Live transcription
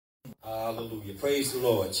Hallelujah. Praise the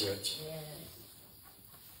Lord, church.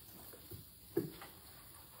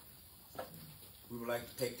 We would like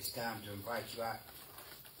to take this time to invite you out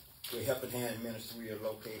to a Helping Hand Ministry. We are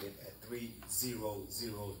located at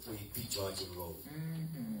 3003 Peach Orchard Road.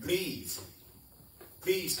 Please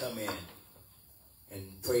come in and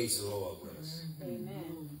praise the Lord with us.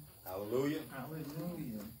 Amen. Hallelujah.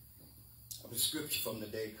 Hallelujah. The scripture from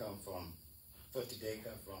today come from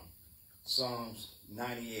Psalms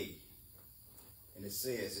 98. And it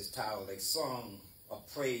says, it's titled, A Song of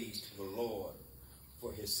Praise to the Lord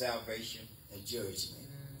for His Salvation and Judgment.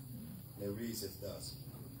 And it reads as thus.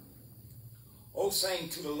 O sing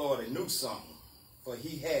to the Lord a new song, for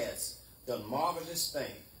He has done marvelous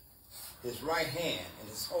things. His right hand and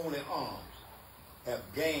His holy arms have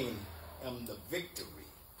gained Him the victory.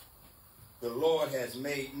 The Lord has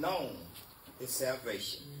made known His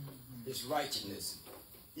salvation, His righteousness.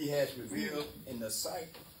 He has revealed in the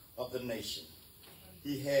sight of the nation.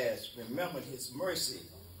 He has remembered His mercy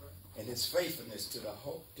and His faithfulness to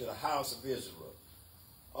the house of Israel.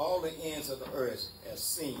 All the ends of the earth have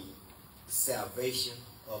seen the salvation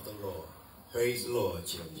of the Lord. Praise the Lord,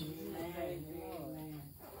 children. Amen.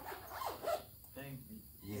 Thank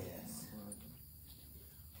you. Yes.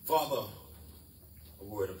 Father, a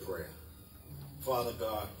word of prayer. Father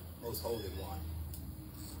God, most holy one,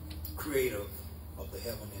 creator of the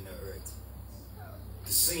heaven and the earth,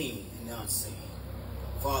 the seen and the unseen.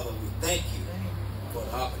 Father, we thank you for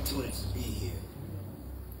the opportunity to be here.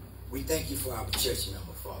 We thank you for our church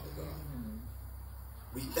member, Father God.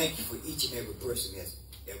 We thank you for each and every person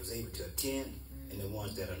that was able to attend and the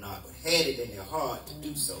ones that are not, but had it in their heart to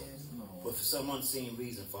do so. But for some unseen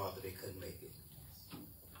reason, Father, they couldn't make it.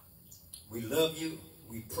 We love you.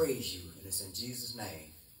 We praise you. And it's in Jesus'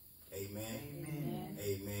 name. Amen. Amen.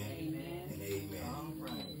 Amen. Amen. And amen. All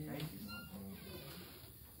right. Thank you.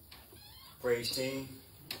 Praise team.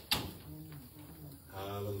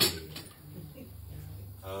 Hallelujah.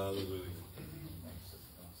 Hallelujah.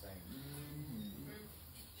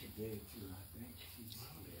 She gave you, I think.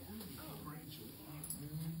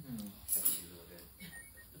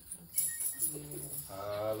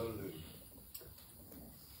 Hallelujah.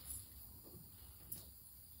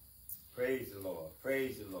 Praise the Lord.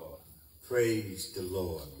 Praise the Lord. Praise the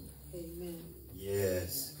Lord. Amen.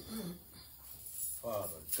 Yes. Father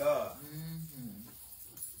God.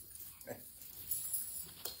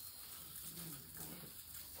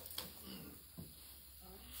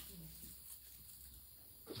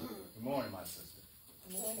 Good morning, my sister.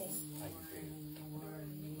 Good morning. How you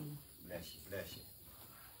feeling? Bless you, bless you.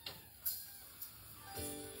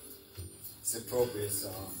 It's an appropriate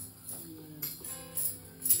song.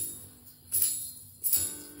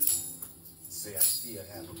 Say I still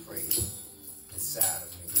have a praise inside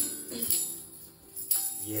of me.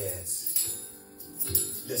 Yes.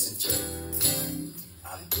 Listen, church.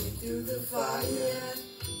 I've been through the fire.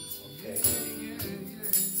 Okay.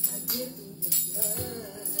 I've been through the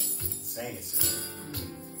flood, Sing it, sister.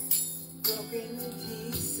 broken to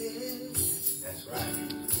pieces, That's right.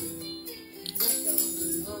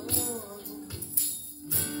 left all alone.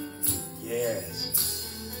 Yes.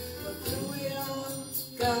 But through it all,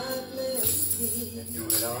 God blessed me. And through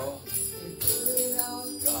it all, And through it all,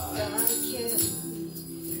 God. God kept me.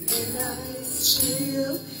 And I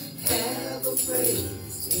still have a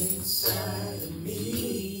praise inside of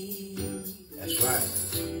me. That's right.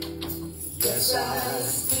 Yes, I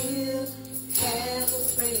still have a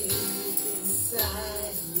praise inside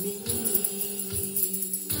of me.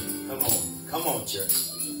 Come on, church.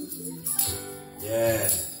 Yeah.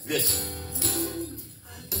 Listen.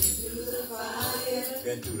 Through the fire,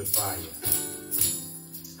 Been through the fire.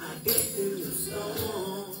 I've been through the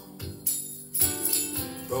storm,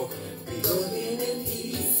 Broken in pieces. broken in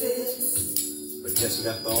pieces, But just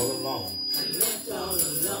left all alone. and left all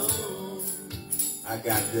alone. I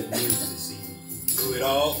got good news this evening. Through it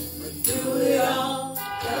all. Through it all,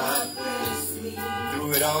 God blessed me.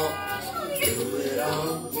 Through it all. Through it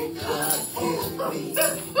all, God kept me.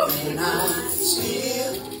 And I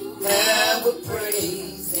still have a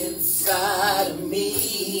praise inside of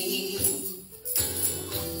me.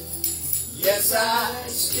 Yes, I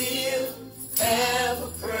still have a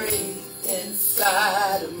praise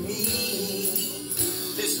inside of me.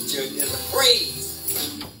 Listen, church, there's a praise.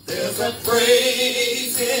 There's a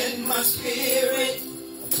praise in my spirit,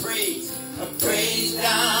 A a praise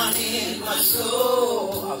down in my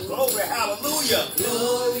soul. A glory, hallelujah.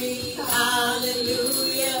 Glory,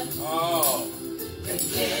 hallelujah, Oh. that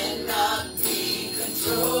cannot be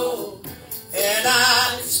controlled. And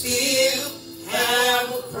I still have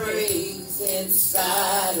a praise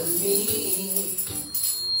inside of me.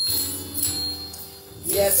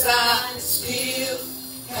 Yes, I still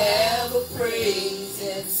have a praise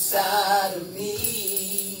inside of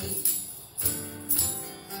me.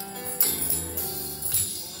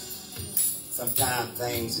 Sometimes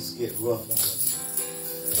things just get rough on us.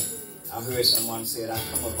 I heard someone said, I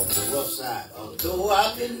come up on the rough side. Although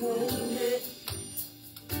I've been wounded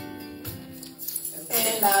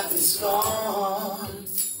and I've been scorned,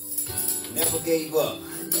 Never gave up.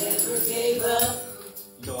 I never gave up.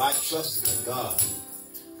 You know, I trusted in God.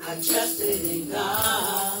 I trusted in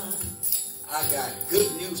God. I got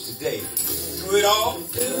good news today. Through it all,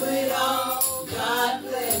 Through it all, God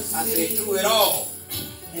bless I me. say through it all,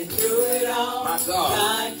 And through it all, my God.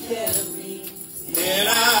 God kept me. and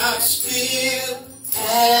I still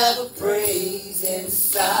Have a praise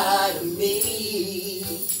inside of me.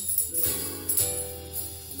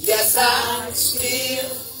 Yes, I still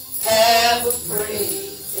have a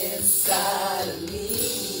praise inside of me.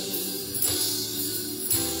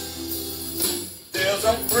 there's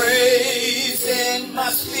a praise in my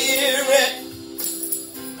spirit,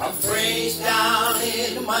 a praise down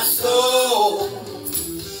in my soul,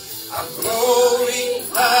 a glory,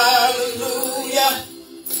 hallelujah,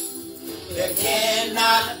 that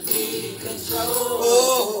cannot be controlled.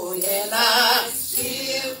 Oh, and I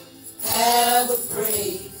still have a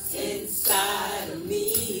praise inside of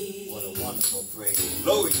me. What a wonderful praise.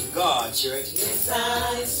 Glory to God, church. Yes,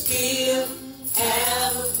 I still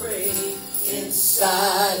have a praise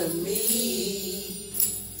inside of me.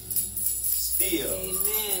 Still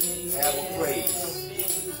Amen. have a praise.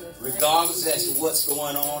 Amen. Regardless as to what's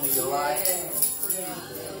going on in your life,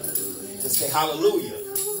 just say hallelujah.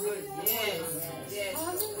 Yes. Yes.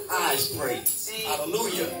 Highest praise.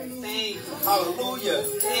 Hallelujah. Thank you. Hallelujah.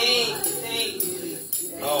 Thank you. Thank you.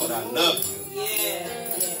 Lord, I love you.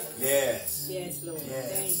 Yes. Yes. Yes, Lord.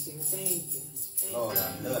 Yes. Thank you. Thank you. Lord,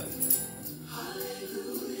 I love you.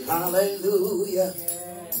 Hallelujah.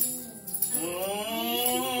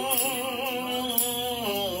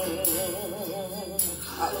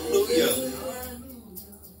 Hallelujah.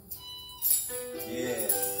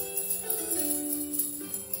 Yes.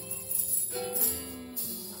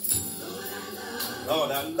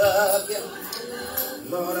 Lord, I love you.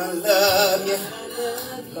 Lord, I love you.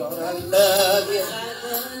 Lord, I love you.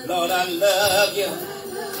 Lord, I love you.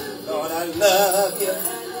 Lord, I love you.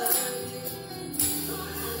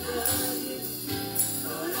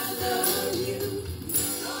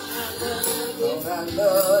 Lord, I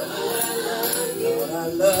love you. Lord, I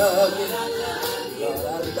love you. Lord,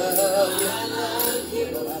 I love you.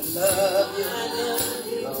 Lord, I love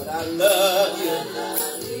you. Lord, I love you.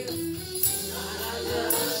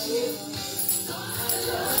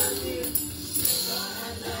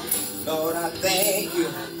 Lord, I thank you.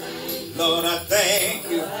 Lord, I thank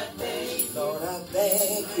you. Lord, I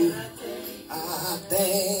thank you. I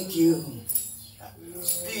thank you.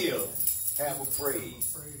 Still have a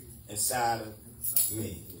praise inside of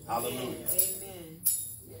me. Hallelujah. Amen.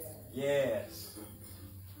 Yes.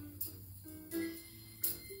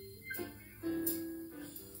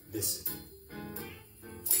 Listen.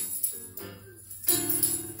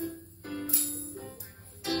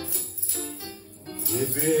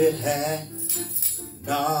 If it had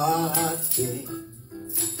not been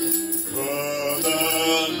for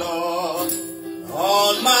the Lord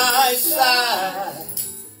on my side,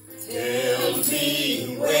 tell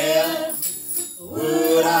me where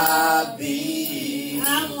would I be?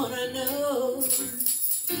 I want to know.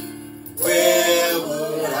 Where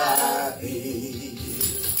would I be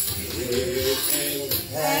if it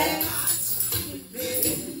had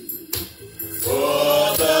been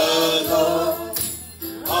for the Lord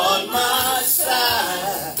on my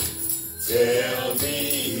side? Tell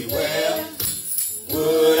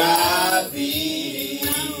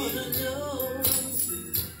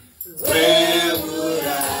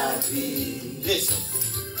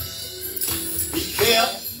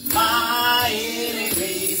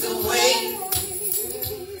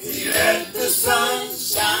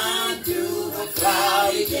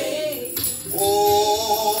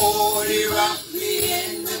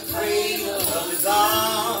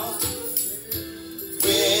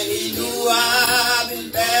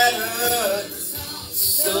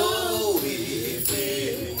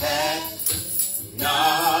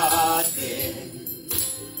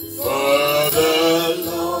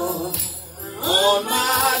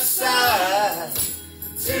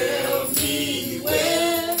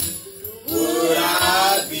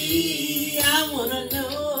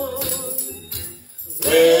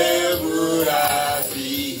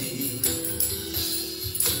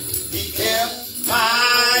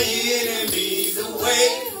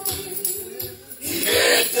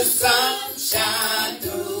the sun shine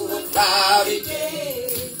through a cloudy day.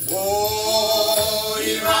 Oh,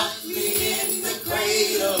 he rocked me in the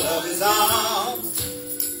cradle of his arms.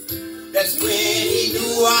 That's when he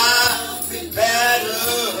knew I'd been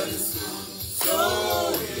battered.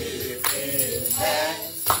 So if it had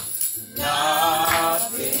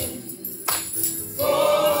not been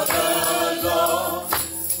for the Lord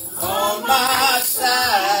on my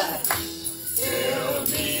side, tell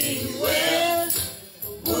me where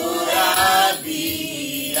would I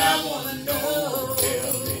be? I want to know,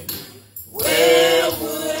 tell me, where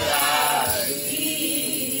would I be?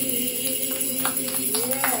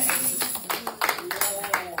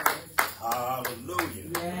 Hallelujah.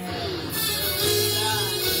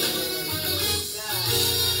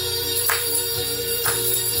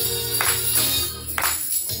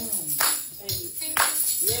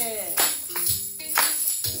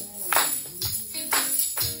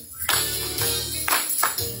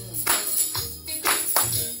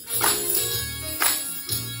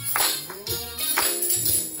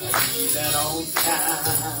 He's an old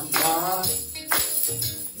time God.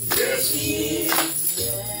 Yes, he is.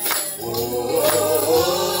 Oh,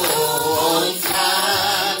 on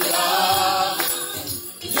time God.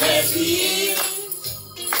 Yes, he is.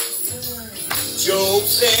 Job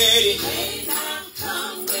said he may not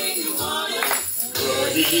come when you want it,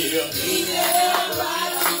 but he'll be there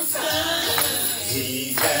right on time.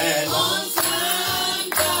 He's an on time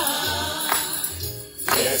God.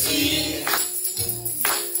 Yes, he is.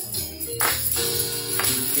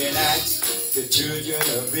 You can ask the children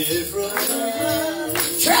of Israel,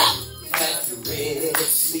 trapped at the Red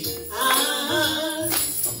Sea,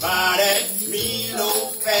 about that mean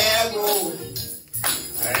old Pharaoh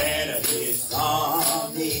and his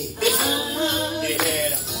army. Listen, they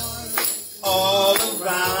had all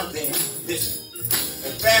around them. Listen,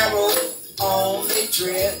 and Pharaoh on the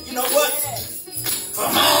trail. You know what?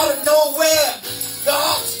 From out of nowhere,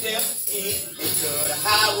 God stepped into the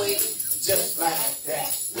highway just like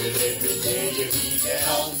that. Well, let me tell you, he's an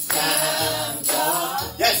on time God.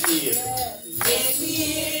 Yes, he is. Yes, he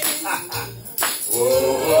is. Oh,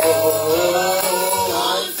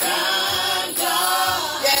 on time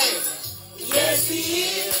God. Yeah. Yes, he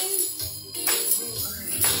is.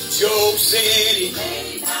 Job said he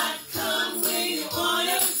may not come when you want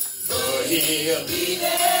him, but he'll be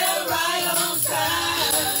there right on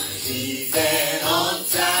time. He's an on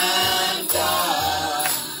time God.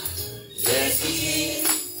 Yes, he is.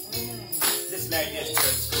 Listen like this,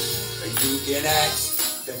 church. You can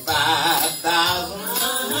ask the 5,000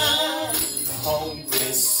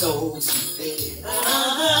 hungry souls he fed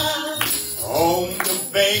on the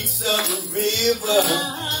banks of the river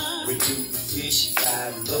with 2 fish,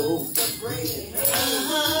 5 loaves of bread.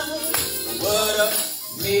 What a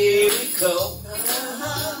miracle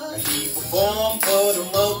he performed for the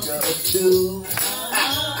multitude.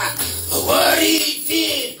 What he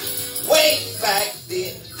did way back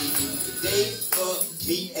then, he do today for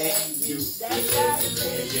me and you.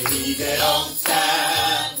 He's an on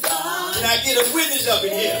time God. Can I get a witness up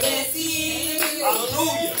in here? Yes, he is.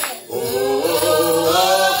 Hallelujah. Oh,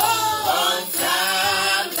 on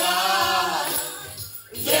time God.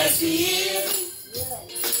 Yes, he is.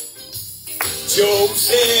 Job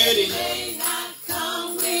said he may not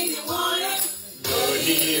come when you want it, but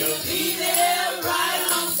he'll be there right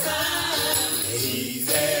on time. He's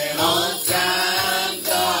an on time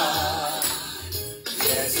God.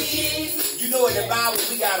 Yes, he is. You know, in the Bible,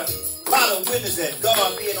 we got a lot of witnesses that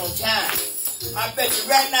God being on time. I bet you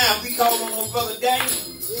right now, if we call on old brother Daniel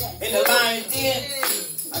in the lion's den,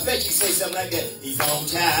 I bet you say something like that. He's on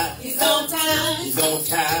time. He's on time. He's on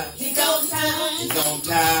time. He's on time. He's on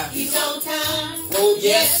time. He's on time. Oh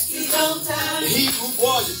yes, he's on time. The Hebrew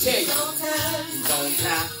boys will tell you. He's on time. He's on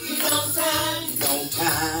time. He's on time. He's on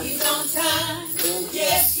time. He's on time. Oh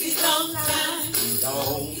yes, he's on time. He's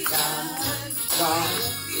on time. God.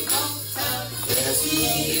 Yes, he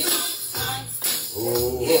is. Oh,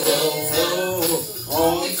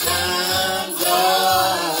 on time,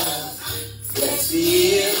 God. Yes, he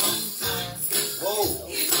is. Whoa.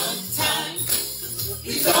 He's on time.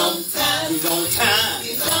 He's on time. He's on time.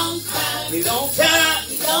 He's on time. He's on time.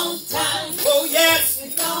 He's on time. Oh, yes.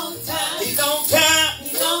 He's on time. He's on time.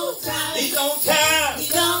 He's on time. He's on time.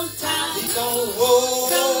 He's on time. He's on. Whoa.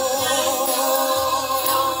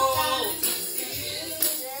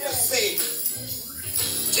 Just say it.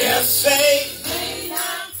 Just say it. May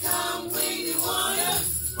not come when you want it,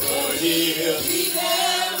 but he'll be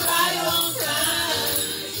there right on time.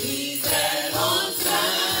 He's an on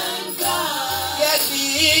time God. Yes, he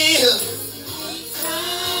is. On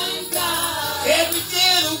time God. Every day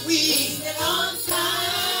of the week. He's an on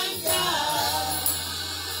time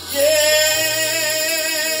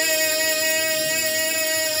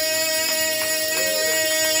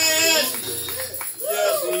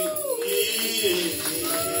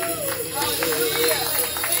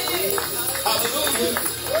He's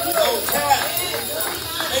on time.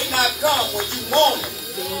 He may not come when you want him,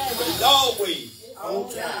 but he's always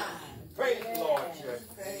on time. Praise the Lord, church.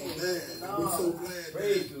 Amen. We're so glad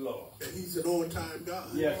Praise the Lord. that he's an on-time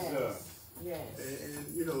God. Yes, sir. Yes.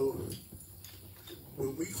 And you know,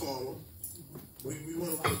 when we call him, we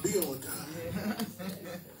want him to be on time.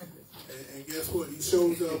 And guess what? He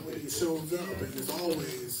shows up when he shows up, and is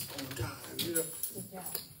always on time. You know,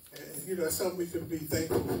 and you know that's something we can be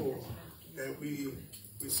thankful for, that we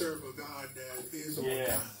serve a God that is on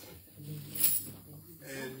time,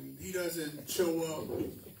 and he doesn't show up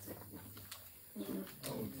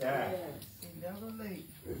On time. Never late.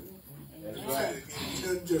 That's Say right. it again. He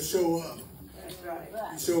doesn't just show up. That's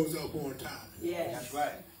right. He shows up on time. Yes. That's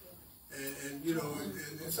right. And you know,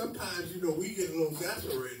 and sometimes, you know, we get a little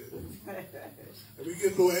exasperated. And we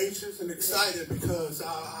get a little anxious and excited because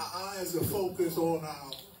our eyes are focused on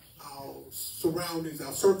our surroundings,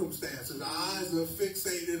 our circumstances. Our eyes are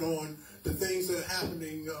fixated on the things that are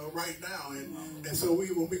happening right now. And so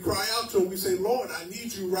when we cry out to him, we say, Lord, I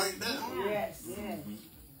need you right now. Yes. Yes.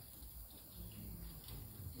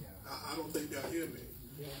 I don't think y'all hear me.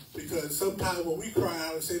 Because sometimes when we cry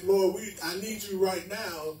out and say, Lord, I need you right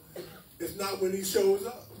now, it's not when he shows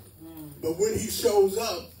up. But when he shows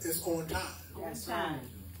up, it's on time. That's time.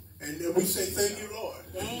 And then we say, thank you, Lord.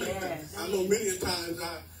 Yes. I know many times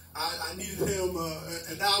I needed him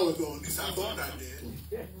an hour ago, at least I thought I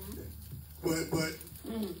did. But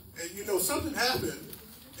and you know, something happened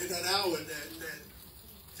in that hour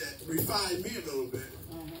that refined me a little bit.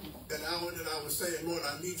 That hour that I was saying, Lord,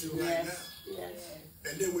 I need you right now. Yes.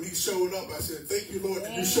 And then when he showed up, I said, thank you, Lord,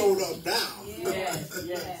 that you showed up now. Yes.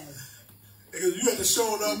 Yes. Because you had to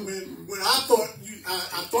show up when I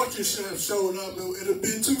thought you should have showed up, it would have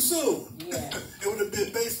been too soon. Yes. It would have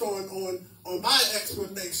been based on my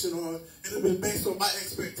explanation, or it would have been based on my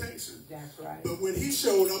expectation. That's right. But when he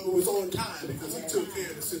showed up, it was on time because he took care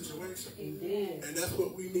of the situation. He did. And that's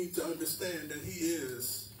what we need to understand, that he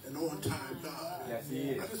is an on-time God. Yes, he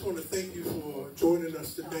is. I just want to thank you for joining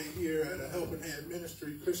us today here at a Helping Hand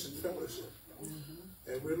Ministry Christian Fellowship.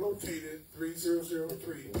 And we're located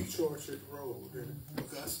 3003 Peach Orchard Road in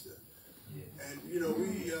Augusta. And, you know,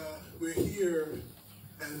 we're here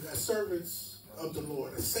as servants of the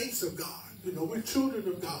Lord, as saints of God. You know, we're children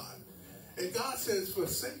of God. And God says,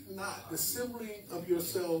 forsake not the assembling of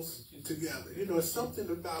yourselves together. You know, it's something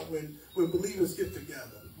about when believers get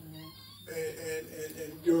together.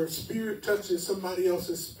 And your spirit touches somebody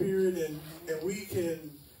else's spirit, and we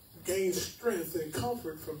can gain strength and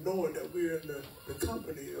comfort from knowing that we're in the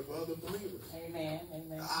company of other believers. Amen.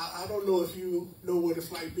 Amen. I don't know if you know what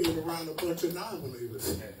it's like being around a bunch of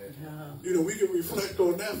non-believers. You know, we can reflect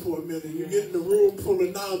on that for a minute. You get in a room full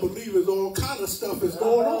of non-believers, all kind of stuff is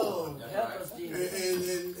going on. Help us,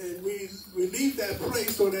 Jesus. And we leave that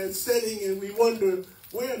place or that setting and we wonder,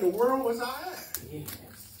 where in the world was I at? Yes.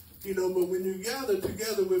 You know, but when you gather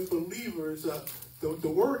together with believers, the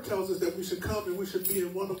word tells us that we should come and we should be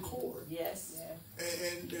in one accord. Yes.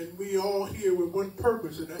 And we all here with one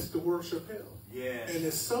purpose, and that's to worship him. Yeah. And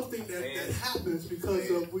it's something that happens because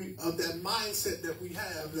of that mindset that we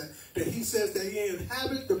have, that he says that he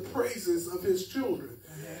inhabits the praises of his children.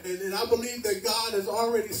 And I believe that God has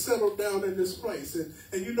already settled down in this place.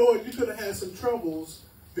 And you know what? You could have had some troubles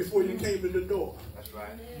before you came in the door. That's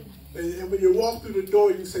right. And when you walk through the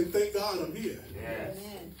door, you say, thank God I'm here. Yes.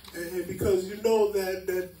 And because you know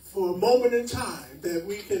that for a moment in time, that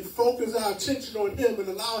we can focus our attention on him and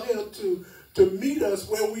allow him to meet us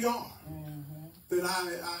where we are. That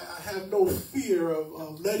I have no fear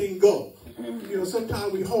of letting go. You know,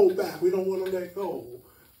 sometimes we hold back. We don't want to let go.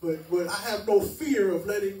 But I have no fear of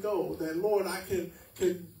letting go. That, Lord, I can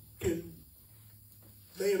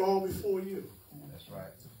lay it all before you. That's right.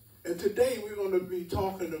 And today we're going to be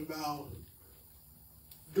talking about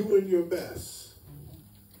doing your best.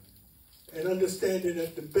 And understanding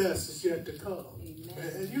that the best is yet to come.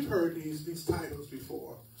 And you've heard these titles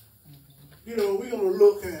before. You know, we're going to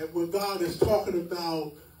look at what God is talking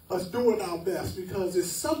about, us doing our best, because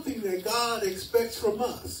it's something that God expects from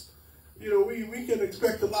us. You know, we can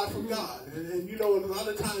expect a lot from God. And you know, a lot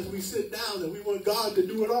of times we sit down and we want God to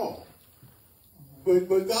do it all. But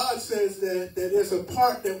God says that there's a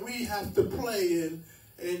part that we have to play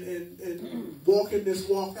and walk in this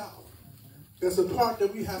walk out. There's a part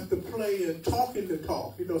that we have to play in talking the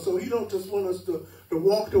talk. You know, so he don't just want us to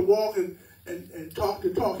walk the walk and talk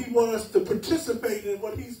the talk. He wants us to participate in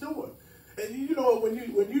what he's doing. And you know, when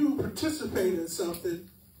you participate in something,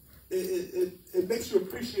 it makes you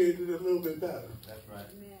appreciate it a little bit better. That's right.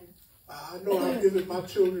 I know I've given my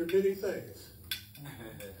children many things.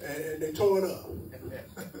 And they tore it up.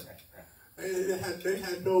 And they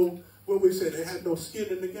had no, what we say, they had no skin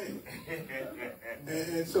in the game.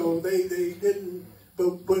 And so they didn't,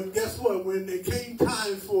 but guess what? When it came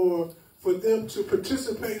time for them to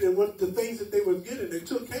participate in what the things that they were getting, they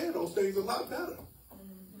took care of those things a lot better.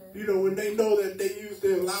 You know, when they know that they use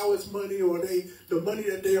their allowance money or the money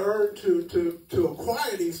that they earned to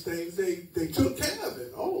acquire these things, they took care of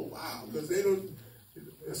it. Oh, wow. Because they don't,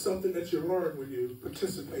 it's something that you learn when you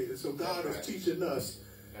participate. And so God is teaching us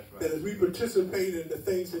that as we participate in the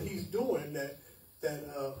things that he's doing, that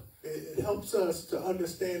it helps us to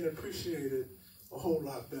understand and appreciate it a whole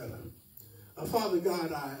lot better. Father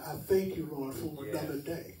God, I thank you, Lord, for another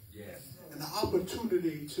day. And the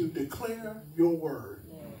opportunity to declare your word.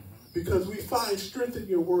 Because we find strength in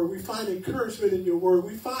your word. We find encouragement in your word.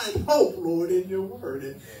 We find hope, Lord, in your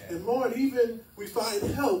word. And Lord, even we find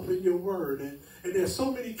help in your word. And there's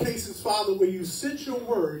so many cases, Father, where you sent your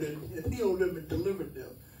word and healed them and delivered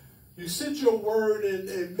them. You sent your word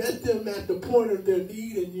and met them at the point of their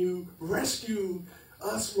need, and you rescued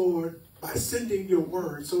us, Lord, by sending your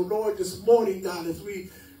word. So, Lord, this morning, God, as we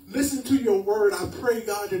listen to your word, I pray,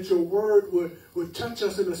 God, that your word would touch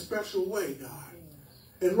us in a special way, God.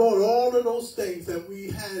 And Lord, all of those things that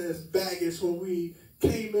we had as baggage when we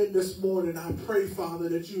came in this morning, I pray, Father,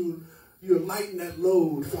 that you lighten that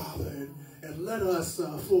load, Father, and let us,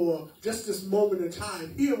 for just this moment in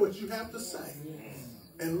time, hear what you have to say.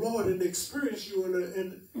 And Lord, and experience you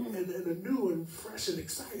in a new and fresh and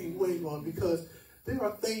exciting way, Lord, because there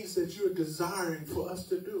are things that you're desiring for us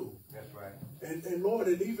to do. That's right. And Lord,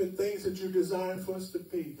 and even things that you're desiring for us to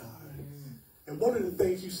be, God. And one of the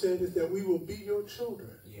things you said is that we will be your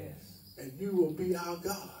children. Yes. And you will be our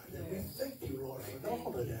God. And we thank you, Lord, for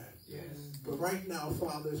all of that. Yes. But right now,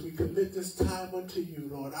 Father, as we commit this time unto you,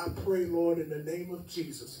 Lord, I pray, Lord, in the name of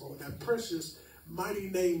Jesus, Lord, that precious, mighty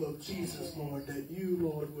name of Jesus, Lord, that you,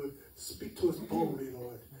 Lord, would speak to us boldly,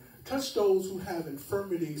 Lord. Touch those who have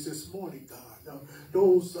infirmities this morning, God.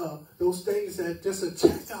 Those things that just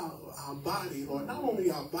attack our body, Lord. Not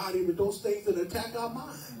only our body, but those things that attack our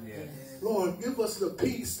mind. Yes. Lord, give us the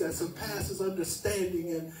peace that surpasses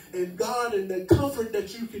understanding, and God, and the comfort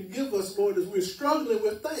that you can give us, Lord, as we're struggling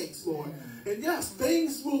with things, Lord. And yes,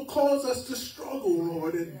 things will cause us to struggle,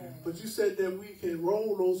 Lord, but you said that we can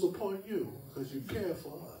roll those upon you because you care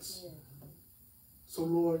for us. So,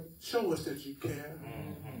 Lord, show us that you care.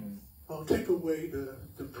 Take away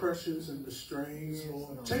the pressures and the strains,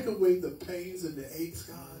 Lord. Take away the pains and the aches,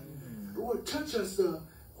 God. Lord, touch us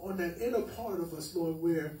on that inner part of us, Lord,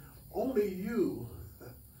 where only you,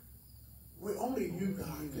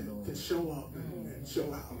 God, can show up and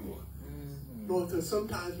show out, Lord. Lord, because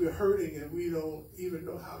sometimes we're hurting and we don't even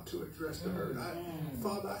know how to address the hurt.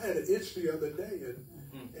 Father, I had an itch the other day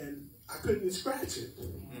and I couldn't even scratch it.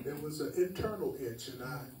 It was an internal itch, and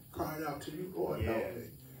I cried out to you, Lord, help me.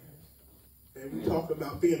 And we talk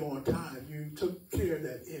about being on time. You took care of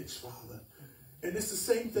that itch, Father. And it's the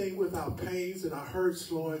same thing with our pains and our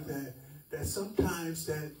hurts, Lord, that sometimes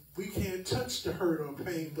that we can't touch the hurt or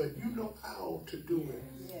pain, but you know how to do it.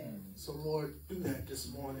 So, Lord, do that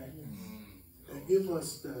this morning. And give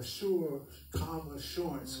us the sure, calm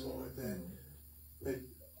assurance, Lord, that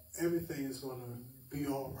everything is going to be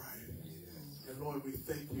all right. And, Lord, we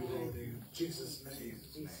thank you, Lord, in Jesus' name.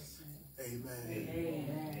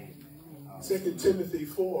 Amen. 2 Timothy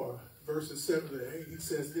 4, verses 7 to 8, he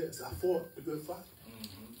says this: I fought the good fight.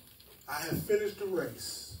 I have finished the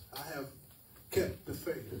race. I have kept the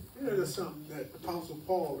faith. You know, there's something that the Apostle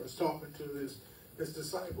Paul is talking to his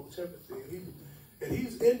disciple, Timothy. And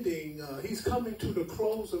he's ending, he's coming to the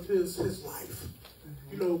close of his life.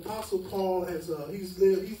 You know, Apostle Paul has, he's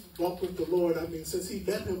walked with the Lord. I mean, since he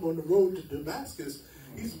met him on the road to Damascus,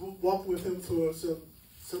 he's walked with him for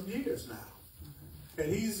some years now.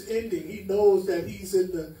 And he's ending. He knows that he's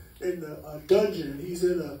in the dungeon. He's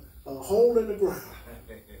in a hole in the ground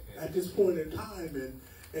at this point in time,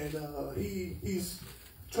 and he's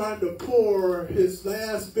trying to pour his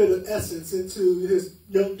last bit of essence into his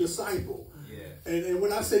young disciple. Yes. And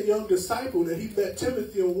when I say young disciple, that he met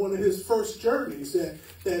Timothy on one of his first journeys.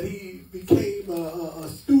 That he became a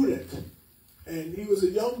student, and he was a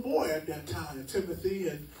young boy at that time, Timothy,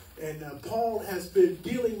 and Paul has been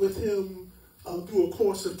dealing with him through a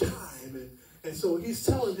course of time. And so he's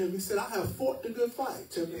telling him, he said, I have fought the good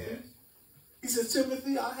fight, Timothy. Yeah. He said,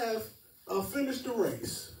 Timothy, I have finished the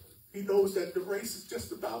race. He knows that the race is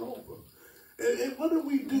just about over. And what do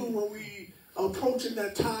we do when we are approaching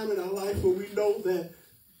that time in our life where we know that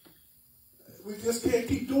we just can't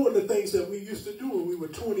keep doing the things that we used to do when we were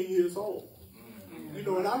 20 years old? You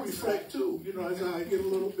know, and I reflect too, you know, as I get a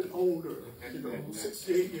little bit older,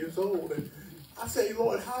 68 years old, and I say,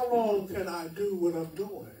 Lord, how long can I do what I'm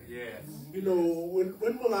doing? Yes. You know,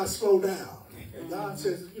 when will I slow down? And God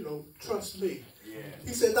says, you know, trust me. Yes.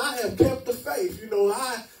 He says, I have kept the faith. You know,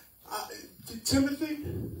 Timothy,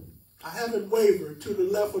 I haven't wavered to the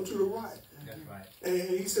left or to the right. That's right. And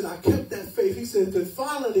he said, I kept that faith. He said, that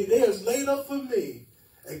finally there is laid up for me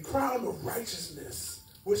a crown of righteousness,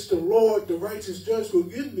 which the Lord, the righteous judge, will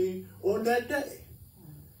give me on that day.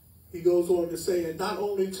 He goes on to say, and not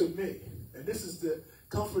only to me, and this is the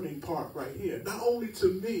comforting part right here, not only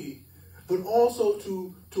to me, but also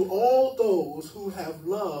to all those who have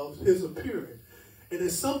loved his appearing. And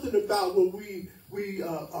it's something about when we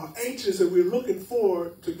are anxious and we're looking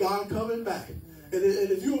forward to God coming back. And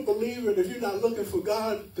if you're a believer and if you're not looking for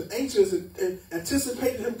God, anxious and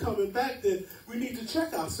anticipating him coming back, then we need to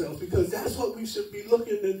check ourselves, because that's what we should be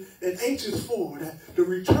looking and anxious for, the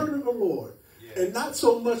return of the Lord. Yeah. And not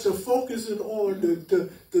so much of focusing on the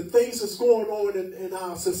things that's going on in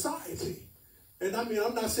our society. And I mean,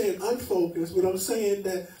 I'm not saying unfocused, but I'm saying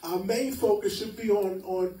that our main focus should be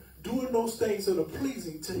on doing those things that are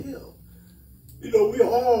pleasing to him. You know, we are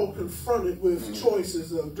all confronted with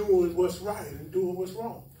choices of doing what's right and doing what's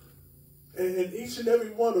wrong. And each and every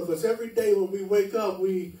one of us, every day when we wake up,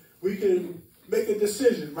 we can make a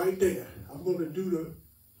decision right there. I'm going to do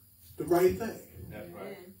the right thing. That's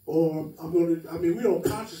right. Or we don't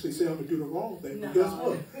consciously say I'm going to do the wrong thing. But guess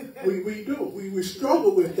what? We do. We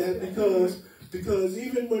struggle with that because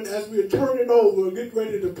even as we're turning over, getting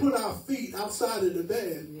ready to put our feet outside of the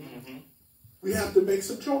bed, we have to make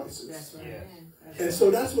some choices. That's right. Yes. And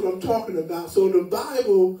so that's what I'm talking about. So the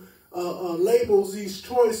Bible labels these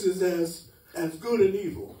choices as good and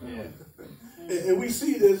evil. Yeah. And we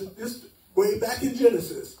see this way back in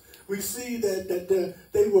Genesis. We see that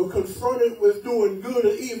they were confronted with doing good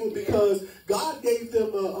and evil because God gave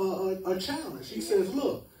them a challenge. He says,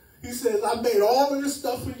 look, he says, I made all of this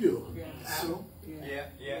stuff for you, Adam.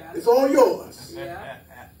 Yeah. It's all yours. Yeah.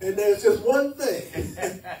 And there's just one thing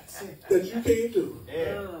that you can't do.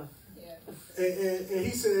 Yeah. And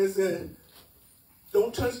he says that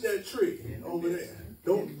don't touch that tree over there.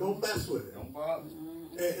 Don't mess with it. Don't bother.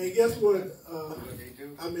 And guess what? What they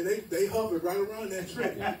do? I mean, they hovered right around that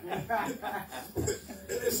tree.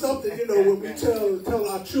 And it's something, you know, when we tell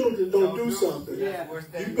our children don't do something, Yeah.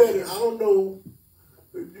 you better, I don't know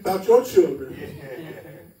about your children,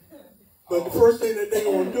 but the first thing that they're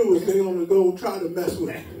going to do is they're going to go try to mess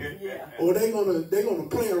with it. Yeah. Or they're going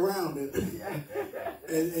to play around it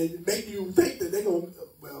and make you think that they're going to,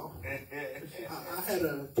 well, I had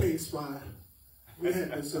a case we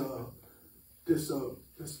had this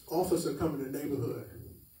officer come in the neighborhood,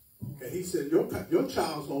 and he said, your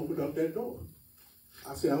child's going to open up that door.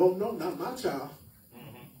 I said, oh, no, not my child,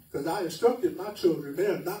 because I instructed my children,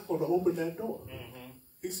 they're not going to open that door.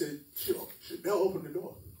 He said, sure, they'll open the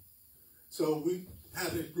door. So we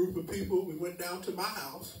had a group of people, we went down to my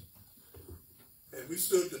house, and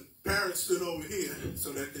the parents stood over here,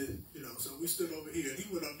 so we stood over here, and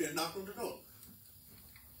he went up there and knocked on the door.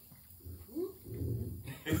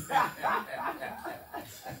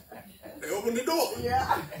 They opened the door.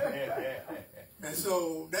 Yeah. And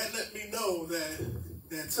so that let me know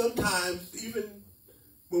that sometimes, even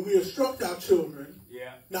when we instruct our children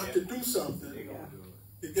not to do something, They gonna do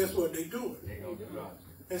and guess what? They do it. it. They gonna do it.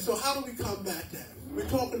 And so how do we combat that? We're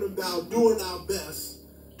talking about doing our best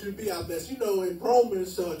to be our best. You know, in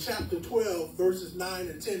Romans chapter 12, verses 9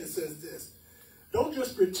 and 10, it says this. Don't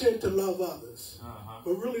just pretend to love others,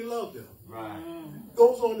 but really love them. Right. It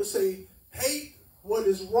goes on to say, hate what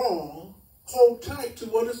is wrong, hold tight to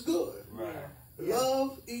what is good. Right.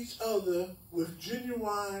 Love each other with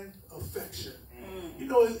genuine affection. You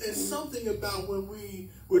know, it's something about when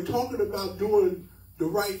we're talking about doing the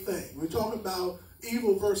right thing. We're talking about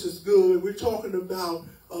evil versus good. We're talking about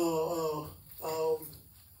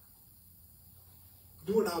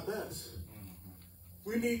doing our best.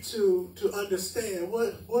 We need to understand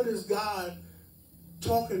what is God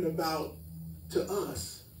talking about to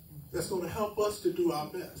us that's going to help us to do our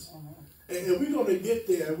best. And we're going to get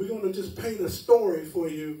there. We're going to just paint a story for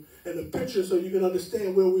you and a picture so you can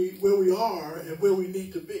understand where we are and where we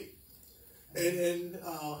need to be. And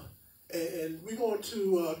we're going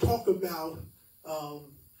to talk about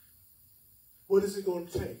what is it going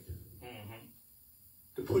to take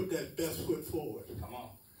to put that best foot forward. Come on.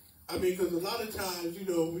 I mean, because a lot of times, you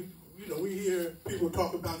know, we hear people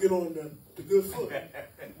talk about get on the good foot.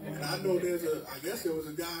 And I know I guess there was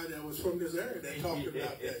a guy that was from this area that talked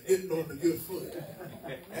about that, getting on the good foot.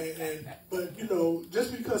 But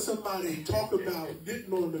just because somebody talk about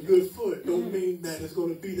getting on the good foot don't mean that it's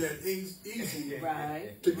going to be that easy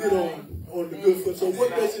to get on the good foot. So what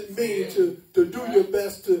does it mean to do your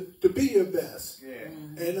best, to be your best?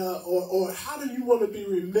 And or how do you want to be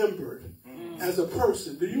remembered as a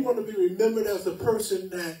person? Do you want to be remembered as a person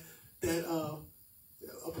that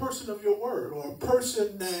a person of your word, or a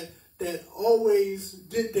person that always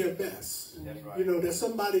did their best? That's right. That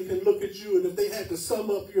somebody can look at you, and if they had to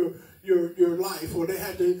sum up your life, or they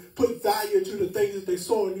had to put value to the things that they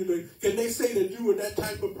saw in you, can they say that you were that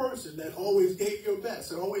type of person that always gave your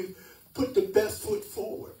best and always put the best foot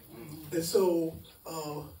forward? And so,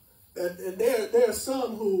 and there are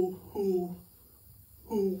some who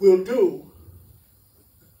will do.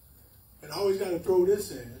 And I always got to throw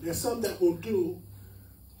this in. There's some that will do,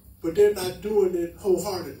 but they're not doing it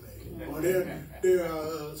wholeheartedly. Or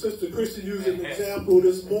Sister Christy used an example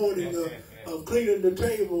this morning of cleaning the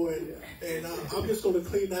table, and I'm just going to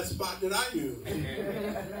clean that spot that I use.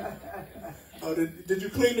 Did you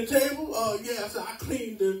clean the table? Yeah, I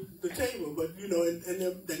cleaned the table, but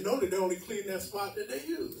and they know that they only clean that spot that they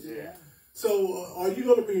use. Yeah. So are you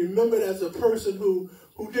going to be remembered as a person who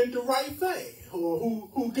did the right thing, or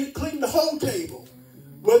who did clean the whole table,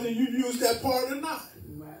 whether you use that part or not?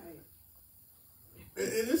 Right.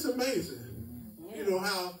 And it's amazing,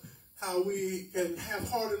 how we can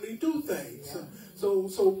half-heartedly do things. Yeah.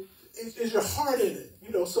 So is your heart in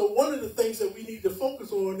it? So one of the things that we need to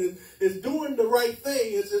focus on is doing the right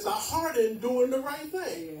thing. Is our heart in doing the right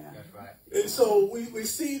thing? Yeah. That's right. And so we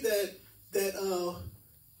see that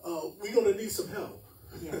we're going to need some help.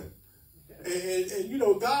 Yeah.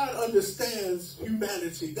 And God understands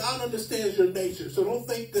humanity. God understands your nature. So don't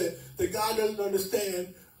think that God doesn't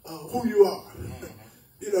understand who you are.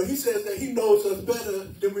 He says that he knows us better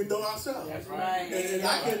than we know ourselves. That's right. And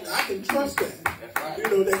I can trust that. That's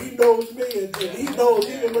right. That he knows me, and he knows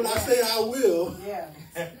even when I say I will, Yeah.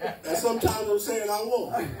 and sometimes I'm saying I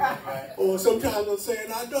won't. Or sometimes I'm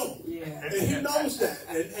saying I don't. Yeah. And he knows that.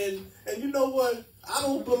 And you know what? I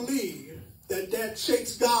don't believe that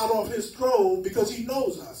shakes God off his throne, because he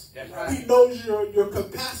knows us. That's right. He knows your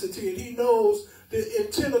capacity, and he knows the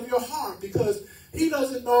intent of your heart, because he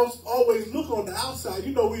doesn't always look on the outside.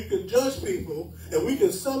 We can judge people, and we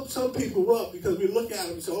can sum people up because we look at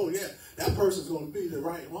them and say, oh yeah, that person's going to be the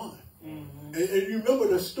right one. Mm-hmm. And you remember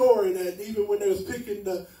the story that even when they was picking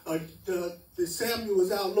the Samuel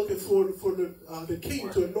was out looking for the king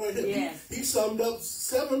to anoint him. Yes. He summed up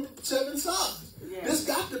seven sons. Yes. This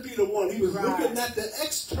got to be the one. He was looking at the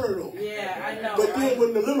external. Yeah, I know. But then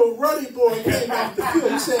when the little ruddy boy came off the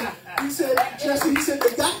field, he said, Jesse,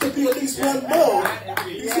 there got to be at least one more.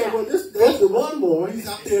 He said, well, there's the one more. He's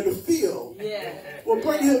out there in the field. Yeah. Well,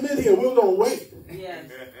 bring him in here. We're going to wait. Yes.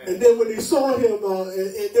 And then when he saw him,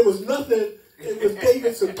 and there was nothing, it was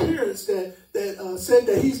David's appearance that said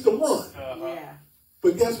that he's the one. Yeah.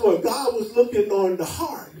 But guess what? God was looking on the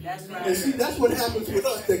heart. That's right. And see, that's what happens with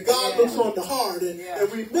us, that God looks on the heart. And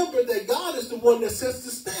remember that God is the one that sets the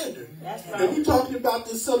standard. That's right. And we talked about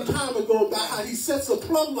this some time ago, about how he sets a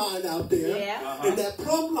plumb line out there. Yeah. And that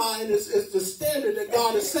plumb line is the standard that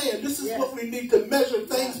God is saying, this is what we need to measure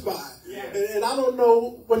things by. Yeah. And I don't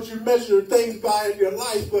know what you measure things by in your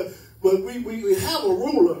life, but we have a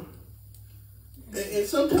ruler. And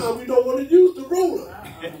sometimes we don't want to use the ruler.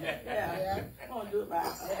 Yeah. Come on, do it right.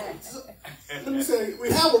 Let me say, we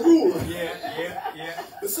have a ruler. Yeah.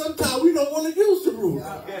 But sometimes we don't want to use the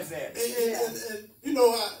ruler. Guess that. And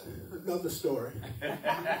another story.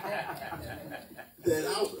 That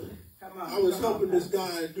I was helping this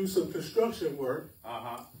guy do some construction work.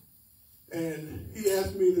 And he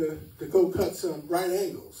asked me to go cut some right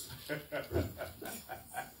angles.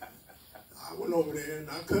 I went over there and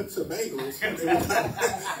I cut some angles.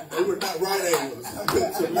 They were not right angles. I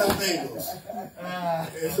cut some left angles.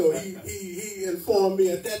 And so he informed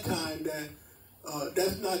me at that time that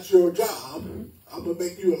that's not your job. I'm going to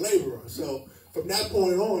make you a laborer. So from that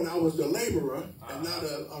point on, I was the laborer and not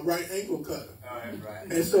a right angle cutter.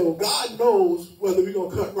 Right. And so God knows whether we're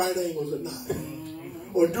going to cut right angles or not,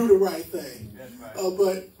 or do the right thing.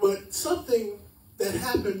 Right. But something that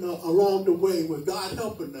happened along the way with God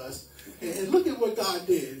helping us, and look at what God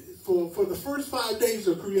did. For the first 5 days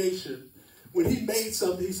of creation, when he made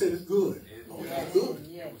something, he said, it's good. Oh, that's good.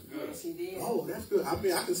 Yes, he did. Oh, that's good. I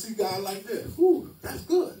mean, I can see God like this. Ooh, that's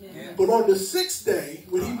good. Yeah. But on the 6th day,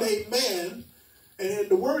 when he made man, and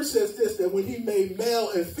the word says this, that when he made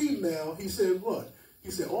male and female, he said what?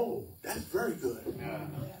 He said, oh, that's very good.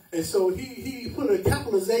 And so he put a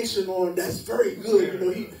capitalization on that's very good. You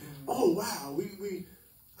know, oh wow, we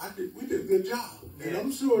did a good job. And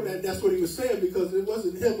I'm sure that that's what he was saying, because it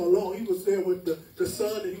wasn't him alone. He was there with the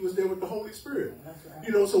Son, and he was there with the Holy Spirit. Right.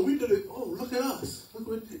 You know, so we did it. Oh, look at us. Look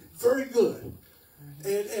what, very good.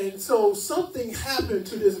 And so something happened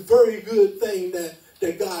to this very good thing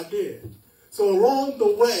that God did. So along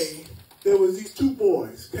the way, there was these two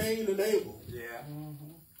boys, Cain and Abel. Yeah.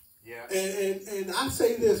 Yeah. And I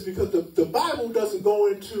say this because the Bible doesn't go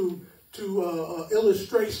into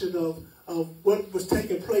illustration of what was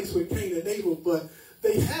taking place with Cain and Abel, but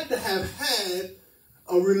they had to have had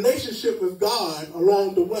a relationship with God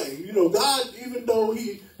along the way. You know, God, even though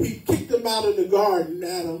he kicked them out of the garden,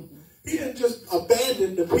 Adam, he didn't just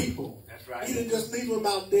abandon the people. That's right. He didn't just leave them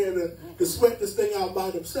out there to sweat this thing out by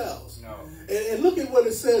themselves. No. And look at what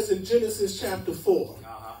it says in Genesis chapter 4.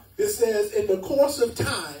 It says, in the course of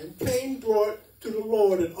time, Cain brought to the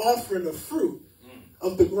Lord an offering of fruit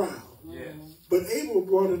of the ground. Yes. But Abel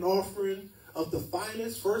brought an offering of the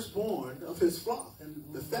finest firstborn of his flock and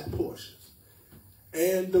the fat portions.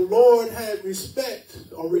 And the Lord had respect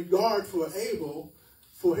or regard for Abel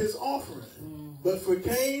for his offering. But for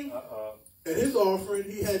Cain and his offering,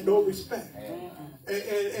 he had no respect.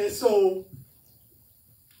 And so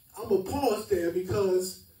I'm going to pause there,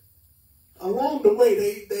 because along the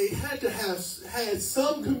way, they had to have had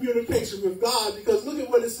some communication with God, because look at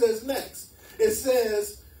what it says next. It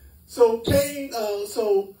says, but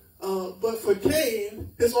for Cain,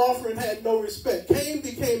 his offering had no respect. Cain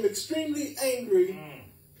became extremely angry,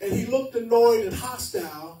 and he looked annoyed and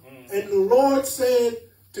hostile, and the Lord said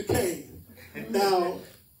to Cain. Now,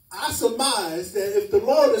 I surmise that if the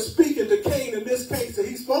Lord is speaking to Cain in this case, that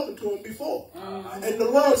he's spoken to him before. And the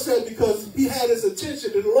Lord said, because he had his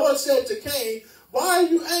attention, and the Lord said to Cain, why are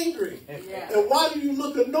you angry? Yeah. And why do you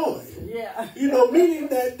look annoyed? Yeah. You know, meaning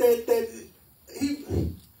that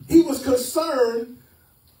he was concerned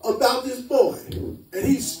about this boy, and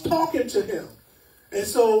he's talking to him. And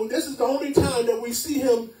so this is the only time that we see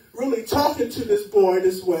him really talking to this boy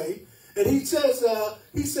this way. And he says,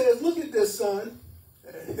 look at this, son.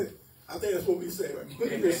 I think that's what we say, right?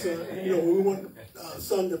 Look at this, son. You know, we want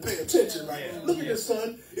son to pay attention, right? Look at this,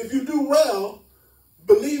 son. If you do well,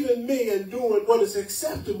 believe in me and doing what is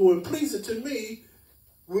acceptable and pleasing to me,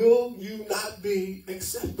 will you not be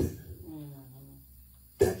accepted?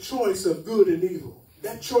 That choice of good and evil,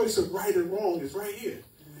 that choice of right and wrong is right here.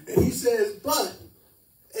 And he says,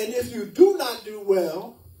 and if you do not do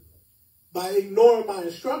well by ignoring my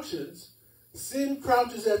instructions, sin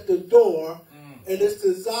crouches at the door, and its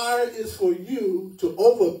desire is for you to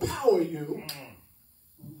overpower you.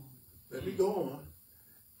 Let me go on.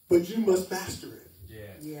 But you must master it.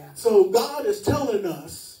 Yeah. So God is telling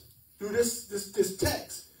us through this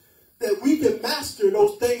text that we can master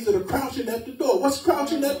those things that are crouching at the door. What's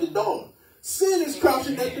crouching at the door? Sin is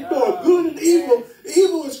crouching at the door. Good and evil.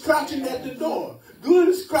 Evil is crouching at the door. Good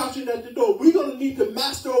is crouching at the door. We're going to need to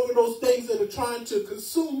master over those things that are trying to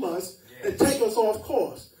consume us and take us off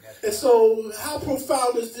course. And so how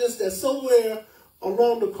profound is this, that somewhere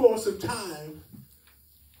along the course of time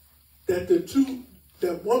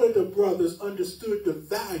that one of the brothers understood the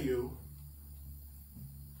value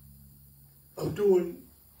of doing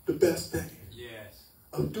the best thing. Yes.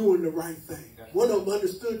 Of doing the right thing. That's one of them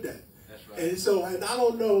understood that. That's right. And so, and I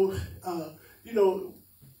don't know, you know,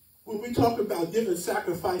 when we talk about giving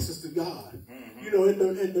sacrifices to God, you know,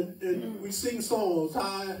 and we sing songs,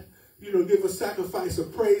 give a sacrifice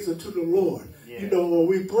of praise unto the Lord. Yeah. You know, or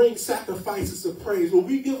we bring sacrifices of praise. When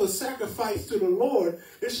we give a sacrifice to the Lord,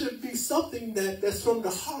 it should be something that's from the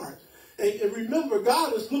heart. And remember,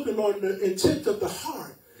 God is looking on the intent of the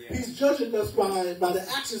heart. Yeah. He's judging us by the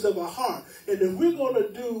actions of our heart. And if we're going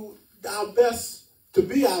to do our best to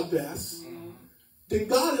be our best, then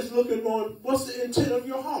God is looking on what's the intent of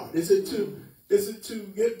your heart. Is it to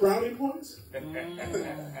get brownie points?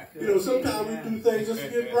 You know, sometimes we do things just to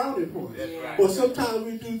get brownie points. Right. Or sometimes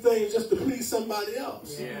we do things just to please somebody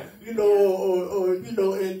else. Yeah. You know, or you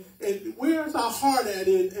know, and where's our heart at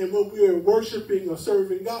it and when we're worshiping or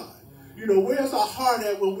serving God? You know, where's our heart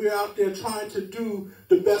at when we're out there trying to do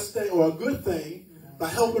the best thing or a good thing by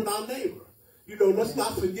helping our neighbor? You know, let's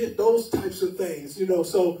not forget those types of things. You know,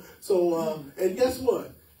 so and guess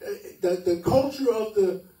what? The culture of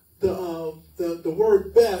the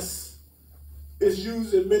word best is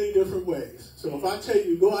used in many different ways. So if I tell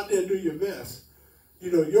you, go out there and do your best,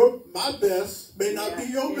 you know, my best may not be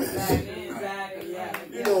your best. Exactly. Yeah.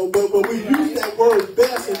 You know, but we use that word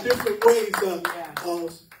best in different ways.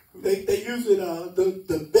 They use it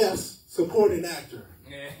the best supporting actor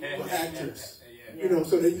or actress. You know,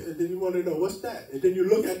 so and then you want to know, what's that? And then you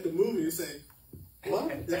look at the movie and say,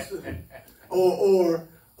 what? That's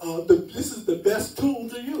this is the best tool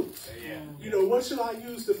to use. You know, what should I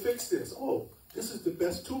use to fix this? Oh, this is the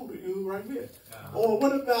best tool to use right here. Or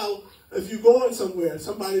what about if you're going somewhere and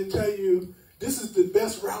somebody tell you, this is the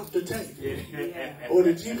best route to take. Or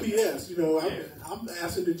the GPS, you know, I'm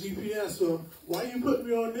asking the GPS, so why are you putting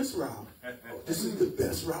me on this route? Oh, this is the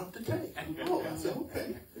best route to take. Oh, I said,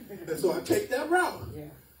 okay. And so I take that route.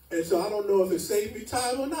 And so I don't know if it saved me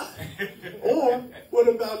time or not. Or what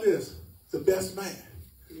about this? The best man.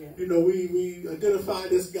 You know, we identify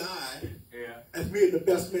this guy as being the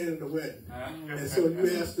best man in the wedding. And so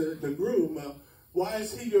you ask the groom, why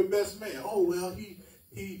is he your best man? Oh, well,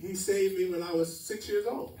 he saved me when I was 6 years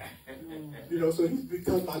old. You know, so he's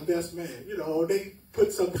become my best man. You know, they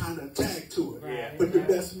put some kind of tag to it. But the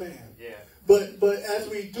best man. But as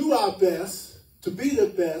we do our best to be the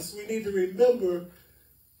best, we need to remember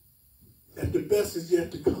that the best is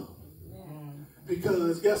yet to come.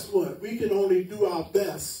 Because guess what? We can only do our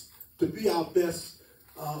best to be our best,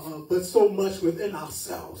 but so much within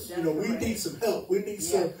ourselves. You know, we need some help. We need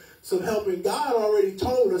some help. And God already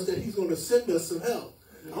told us that he's going to send us some help.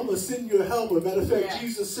 I'm going to send you a helper. Matter of fact,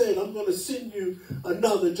 Jesus said, I'm going to send you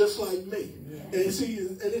another just like me. And see,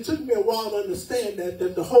 and it took me a while to understand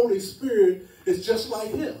that the Holy Spirit is just like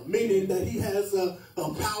him, meaning that he has a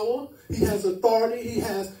power, he has authority,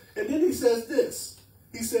 and then he says this.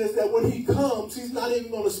 He says that when he comes, he's not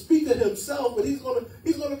even going to speak of himself, but he's going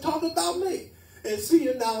to talk about me. And see,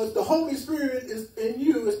 now if the Holy Spirit is in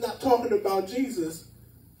you, it's not talking about Jesus,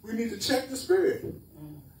 we need to check the Spirit.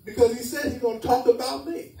 Because he said he's going to talk about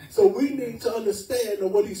me. So we need to understand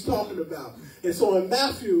what he's talking about. And so in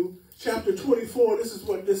Matthew chapter 24, this is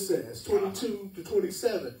what this says, 22 to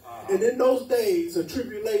 27. And in those days of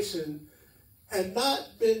tribulation had not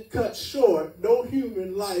been cut short, no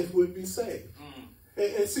human life would be saved.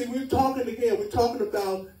 And see, we're talking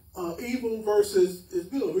about evil versus is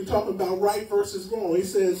good. We're talking about right versus wrong. He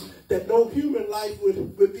says that no human life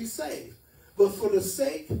would be saved. But for the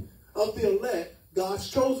sake of the elect, God's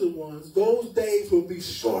chosen ones, those days will be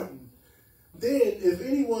shortened. Then if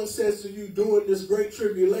anyone says to you during this great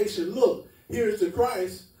tribulation, look, here's the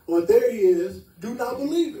Christ, or there he is, do not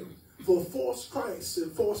believe him. For false Christs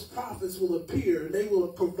and false prophets will appear, and they will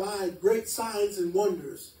provide great signs and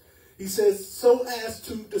wonders. He says, so as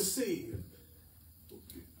to deceive.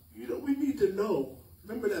 You know, we need to know.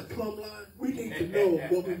 Remember that plumb line? We need to know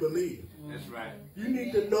what we believe. That's right. You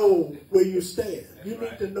need to know where you stand. You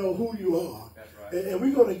need to know who you are. That's right. And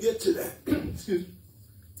we're going to get to that. Excuse me.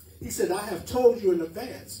 He said, I have told you in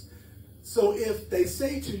advance. So if they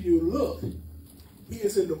say to you, look, he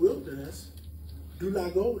is in the wilderness, do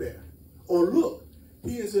not go there. Or look,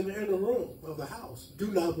 he is in the inner room of the house, do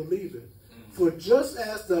not believe it. For just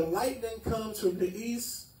as the lightning comes from the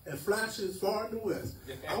east and flashes far in the west.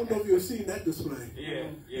 I don't know if you've seen that display.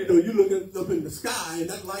 You know, you look up in the sky and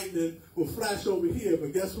that lightning will flash over here,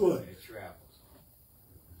 but guess what? It travels.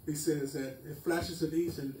 He says that it flashes in the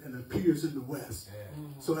east and appears in the west.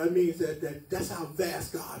 So that means that's how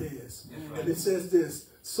vast God is. And it says this,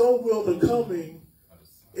 so will the coming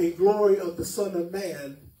in glory of the Son of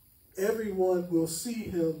Man, everyone will see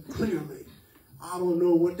him clearly. I don't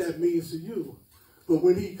know what that means to you, but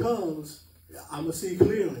when he comes, I'm going to see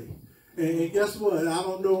clearly. And guess what? I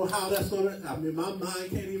don't know how that's going to, I mean, my mind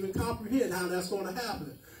can't even comprehend how that's going to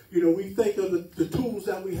happen. You know, we think of the tools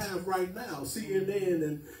that we have right now, CNN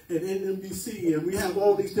and NBC, and we have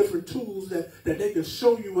all these different tools that they can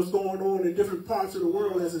show you what's going on in different parts of the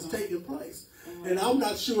world as it's taking place. And I'm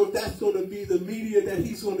not sure if that's going to be the media that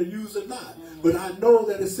he's going to use or not. But I know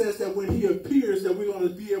that it says that when he appears that we're going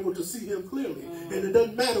to be able to see him clearly. And it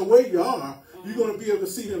doesn't matter where you are, you're going to be able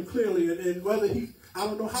to see him clearly. And whether I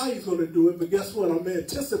don't know how he's going to do it, but guess what? I'm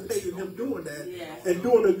anticipating him doing that and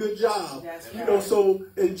doing a good job. You know, so,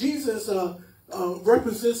 and Jesus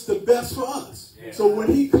represents the best for us. So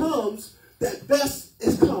when he comes, that best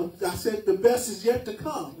is come. I said the best is yet to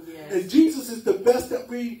come. And Jesus is the best that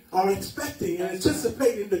we are expecting and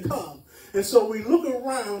anticipating to come. And so we look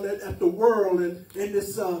around at the world and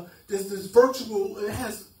this virtual, it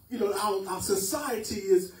has, you know, our society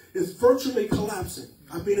is virtually collapsing.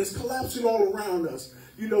 I mean, it's collapsing all around us.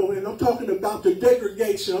 You know, and I'm talking about the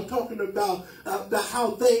degradation. I'm talking about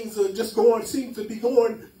how things are just seem to be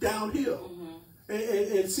going downhill.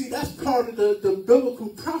 And see, that's part of the biblical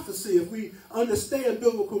prophecy. If we understand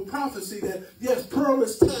biblical prophecy, that yes,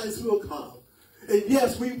 perilous times will come. And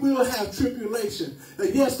yes, we will have tribulation.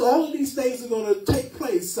 And yes, all of these things are going to take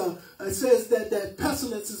place. It says that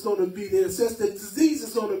pestilence is going to be there. It says that disease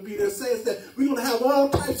is going to be there. It says that we're going to have all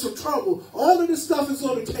types of trouble. All of this stuff is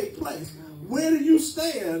going to take place. Where do you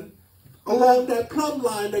stand along that plumb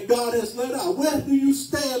line that God has laid out? Where do you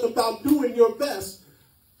stand about doing your best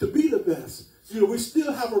to be the best? You know, we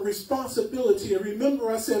still have a responsibility. And remember,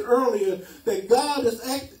 I said earlier that God is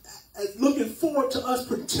looking forward to us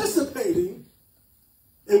participating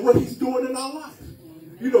in what he's doing in our life.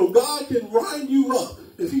 You know, God can wind you up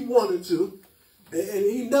if he wanted to. And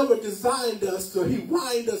he never designed us so he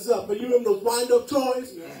wind us up. And you remember those wind-up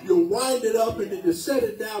toys? Yeah. You wind it up and then you set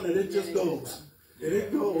it down and it just goes. And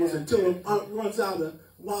it goes until it runs out of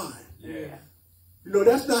wine. Yeah. You know,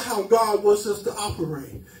 that's not how God wants us to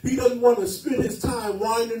operate. He doesn't want to spend his time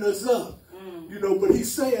winding us up. You know, but he's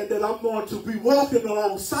saying that I'm going to be walking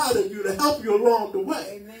alongside of you to help you along the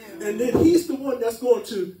way. Amen. And then he's the one that's going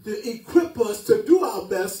to equip us to do our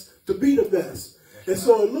best, to be the best. And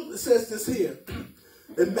so it says this here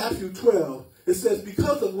in Matthew 12. It says,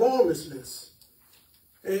 because of lawlessness,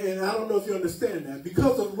 and I don't know if you understand that,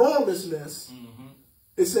 because of lawlessness,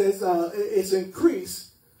 it says it's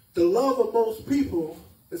increased, the love of most people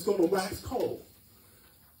is going to wax cold.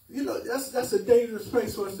 You know, that's a dangerous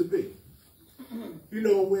place for us to be. You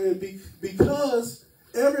know, where because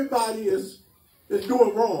everybody is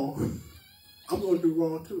doing wrong, I'm going to do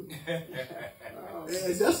wrong too.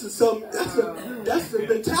 And that's the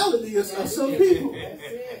mentality of some people.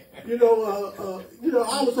 You know,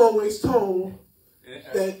 I was always told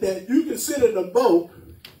that you can sit in a boat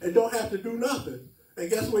and don't have to do nothing. And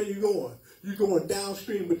guess where you're going? You're going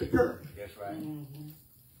downstream with the current. That's right.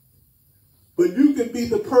 But you can be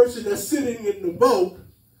the person that's sitting in the boat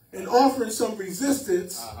and offering some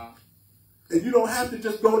resistance, and you don't have to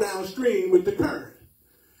just go downstream with the current.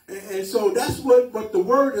 And so that's what the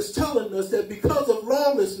word is telling us, that because of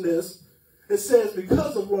lawlessness, it says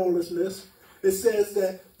because of lawlessness, it says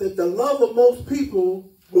that the love of most people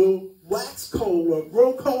will wax cold or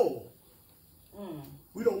grow cold.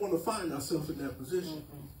 We don't want to find ourselves in that position.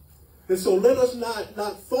 And so let us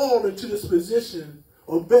not fall into this position,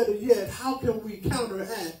 or better yet, how can we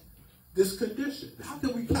counteract this condition? How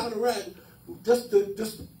can we counteract just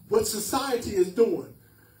what society is doing?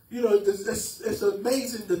 You know, it's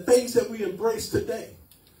amazing the things that we embrace today.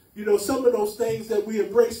 You know, some of those things that we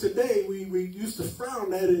embrace today, we used to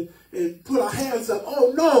frown at it and put our hands up.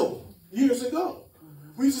 Oh, no, years ago.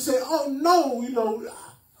 We used to say, oh, no, you know,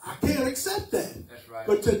 I can't accept that. That's right.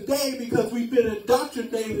 But today, because we've been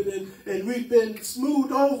indoctrinated and we've been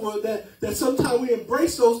smoothed over, that sometimes we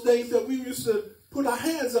embrace those things that we used to put our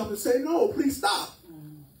hands up and say, no, please stop.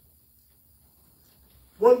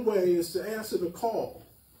 One way is to answer the call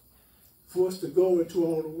for us to go into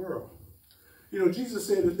all the world. You know, Jesus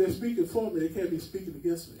said, if they're speaking for me, they can't be speaking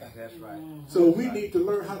against me. That's right. So we need to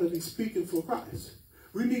learn how to be speaking for Christ.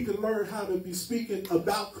 We need to learn how to be speaking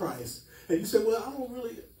about Christ. And you say, well, I don't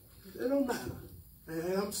really, it don't matter.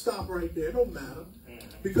 And I'm stopped right there. It don't matter.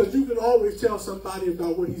 Because you can always tell somebody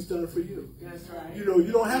about what he's done for you. That's right. You know,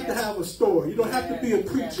 you don't have to have a story. You don't have to be a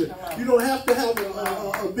preacher. You don't have to have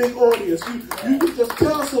a big audience. You can just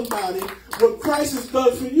tell somebody what Christ has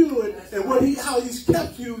done for you and how he's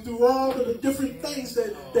kept you through all of the different things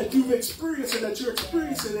that you've experienced and that you're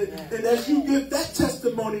experiencing. And as you give that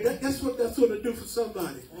testimony, that's what that's going to do for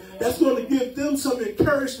somebody. That's going to give them some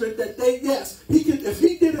encouragement that if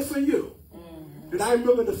he did it for you. And I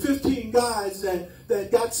remember the 15 guys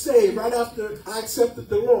that got saved right after I accepted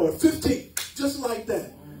the Lord. 15, just like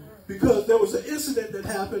that. Because there was an incident that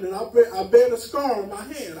happened, and I bear a scar on my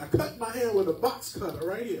hand. I cut my hand with a box cutter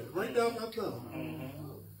right here, right down my thumb.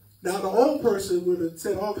 Now, the old person would have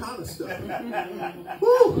said all kind of stuff.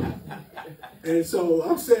 Woo! And so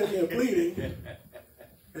I'm standing there bleeding,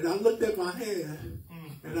 and I looked at my hand,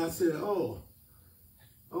 and I said, oh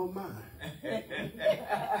my.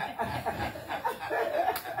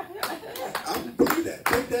 I believe that.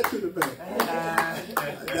 Take that to the bank.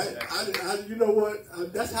 You know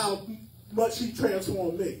what? That's how much he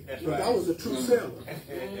transformed me. Because I was a true sailor.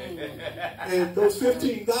 And those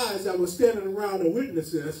 15 guys that were standing around and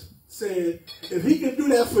witnesses said, if he can do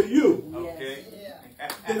that for you,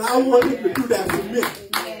 then I want him to do that for me.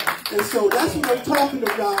 And so that's what I'm talking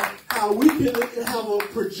about, how we can have a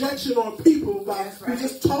projection on people by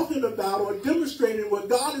just talking about or demonstrating what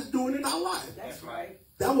God is doing in our life. That's right.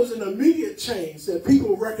 That was an immediate change that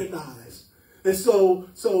people recognize. And so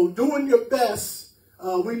doing your best,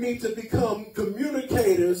 we need to become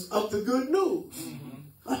communicators of the good news.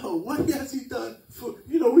 Oh, what has he done for,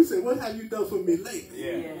 we say, what have you done for me lately?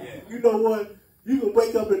 Yeah. You know what? You can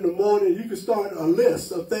wake up in the morning, you can start a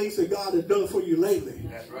list of things that God has done for you lately.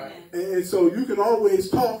 That's right. And so you can always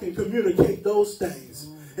talk and communicate those things.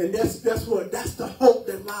 And that's the hope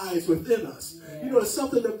that lies within us. You know, there's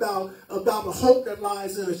something about the hope that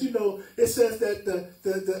lies in us. You know, it says that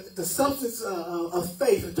the substance of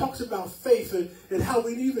faith, it talks about faith and how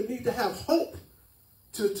we even need to have hope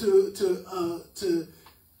to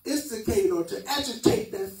instigate or to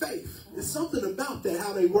agitate that faith. There's something about that,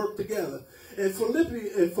 how they work together. In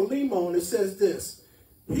Philemon, it says this: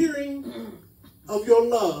 hearing of your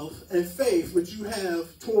love and faith which you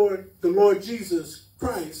have toward the Lord Jesus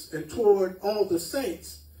Christ and toward all the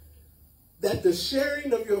saints, that the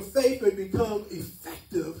sharing of your faith may become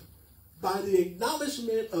effective by the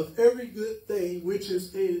acknowledgement of every good thing which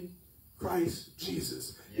is in Christ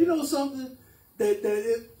Jesus. You know something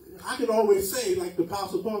that I can always say, like the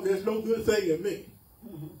Apostle Paul, there's no good thing in me.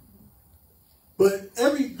 But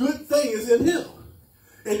every good thing is in him.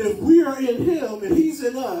 And if we are in him and he's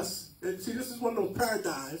in us, and see, this is one of those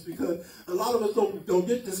paradigms, because a lot of us don't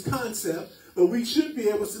get this concept, but we should be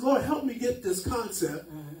able to say, Lord, help me get this concept,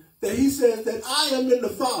 that he says that I am in the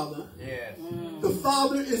Father. Yes. The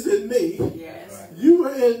Father is in me. Yes. You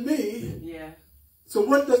are in me. Yeah. So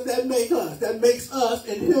what does that make us? That makes us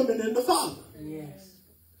in him and in the Father. Yes.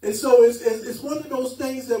 And so it's one of those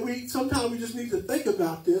things that sometimes we just need to think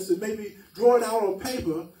about this and maybe draw it out on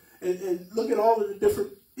paper and look at all of the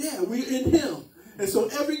different, we're in him. And so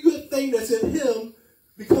every good thing that's in him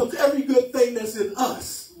becomes every good thing that's in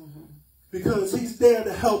us. Because he's there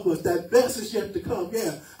to help us. That best is yet to come.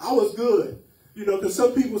 Yeah, I was good. You know, because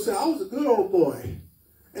some people say, I was a good old boy.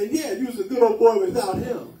 And yeah, you was a good old boy without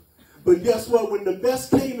him. But guess what? When the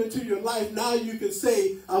best came into your life, now you can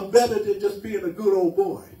say, I'm better than just being a good old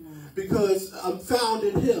boy. Because I'm found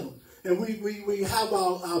in him. And we have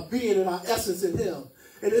our being and our essence in him.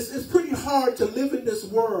 And it's pretty hard to live in this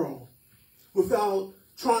world without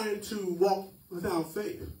trying to walk without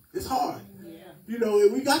faith. It's hard. You know,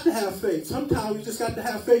 we got to have faith. Sometimes we just got to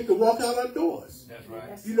have faith to walk out our doors. That's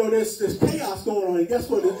right. You know, there's chaos going on. And guess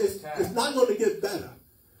what? It's not going to get better.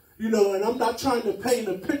 You know, and I'm not trying to paint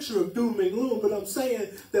a picture of doom and gloom, but I'm saying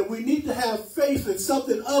that we need to have faith in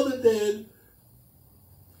something other than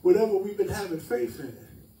whatever we've been having faith in.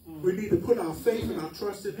 We need to put our faith and our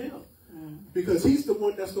trust in him. Because he's the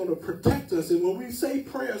one that's going to protect us. And when we say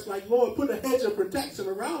prayers like, Lord, put a hedge of protection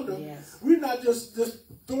around him, we're not just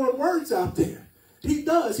throwing words out there. He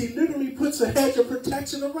does. He literally puts a hedge of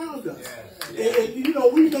protection around us. And you know,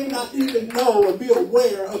 we may not even know or be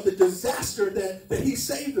aware of the disaster that he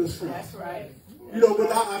saved us from. That's right. You know,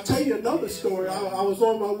 but I'll tell you another story. I was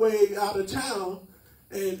on my way out of town,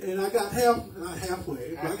 and I got not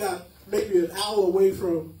halfway, but I got maybe an hour away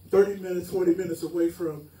from, 30 minutes, 40 minutes away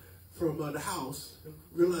from the house, and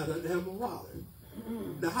realized I didn't have my wallet.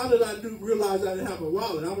 Now, how did I realize I didn't have my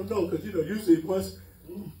wallet? I don't know, because, you know, usually once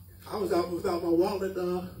I was out without my wallet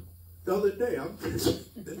the other day. I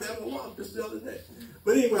didn't have my wallet just the other day.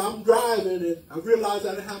 But anyway, I'm driving, and I realized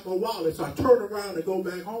I didn't have my wallet, so I turn around and go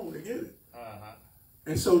back home to get it.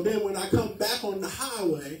 And so then when I come back on the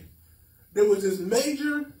highway, there was this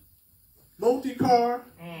major multi-car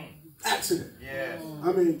accident. Yes.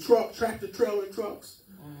 I mean, tractor trailer trucks,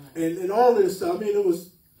 and all this stuff. I mean, it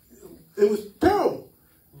was terrible.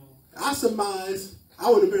 I surmise I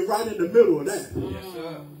would have been right in the middle of that. Yes,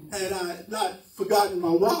 sir. Had I not forgotten my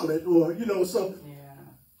wallet, or, you know, so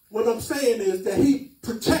what I'm saying is that he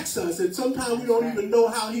protects us, and sometimes we don't even know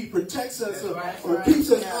how he protects us or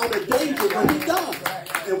keeps us out of danger, but he does.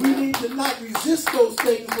 And we need to not resist those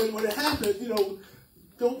things when it happens. You know,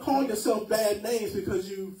 don't call yourself bad names because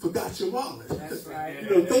you forgot your wallet. That's right. You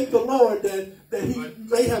know, thank the Lord that he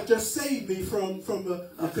may have just saved me from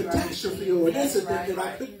a catastrophe or an incident that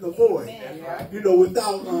I couldn't avoid, you know,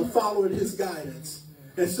 without following his guidance.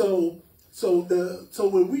 And so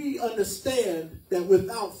when we understand that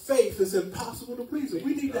without faith it's impossible to please him,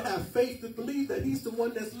 we need to have faith to believe that he's the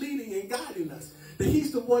one that's leading and guiding us, that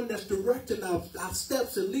he's the one that's directing our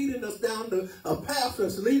steps and leading us down a path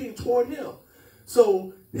that's leading toward him.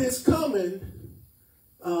 So his coming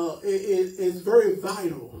is very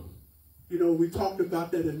vital. You know, we talked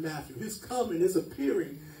about that in Matthew. His coming, his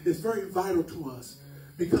appearing is very vital to us,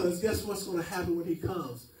 because guess what's going to happen when he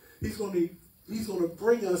comes? He's going to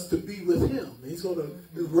bring us to be with him. He's going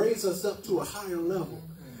to raise us up to a higher level.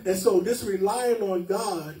 And so this relying on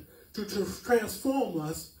God to transform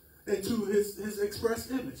us into his express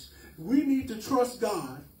image. We need to trust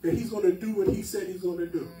God that he's going to do what he said he's going to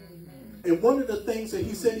do. And one of the things that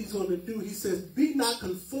he said he's going to do, he says, be not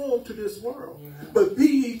conformed to this world, but be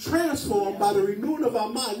ye transformed by the renewing of our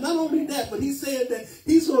mind. Not only that, but he's saying that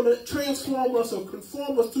he's going to transform us or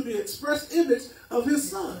conform us to the express image of his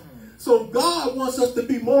son. So God wants us to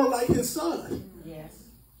be more like his son. Yes.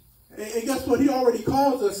 And guess what? He already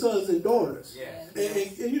calls us sons and daughters.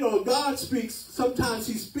 Yes. And you know, God speaks, sometimes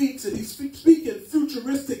he speaks and he's speaking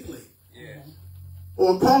futuristically. Yes.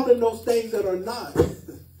 Or calling those things that are not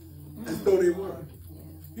as though they were.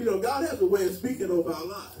 You know, God has a way of speaking over our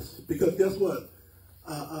lives. Because guess what?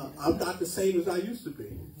 I'm not the same as I used to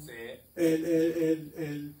be. Say it.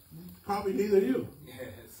 And probably neither you. Yes.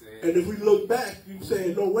 Say it. And if we look back, you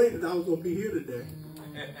say, no way that I was going to be here today.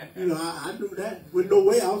 You know, I knew that. With no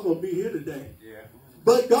way I was going to be here today. Yeah.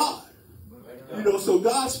 But God. You know, so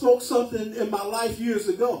God spoke something in my life years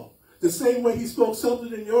ago. The same way he spoke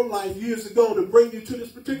something in your life years ago to bring you to this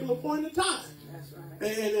particular point in time. That's right.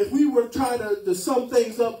 And if we were trying to sum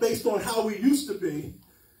things up based on how we used to be,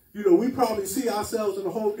 you know, we probably see ourselves in a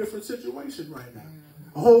whole different situation right now.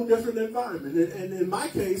 A whole different environment. And in my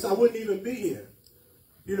case, I wouldn't even be here.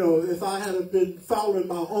 You know, if I had been following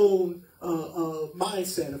my own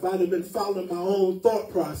mindset, if I had been following my own thought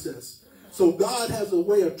process. So God has a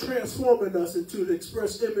way of transforming us into the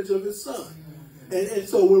express image of his son. And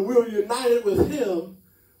so when we're united with him,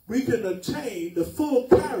 we can attain the full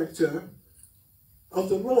character of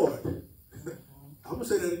the Lord. I'm going to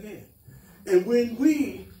say that again. And when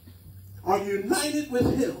we are united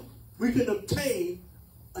with him, we can attain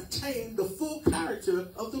the full character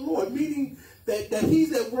of the Lord, meaning that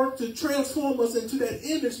he's at work to transform us into that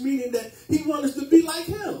image, meaning that he wants us to be like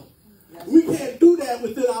him. We can't do that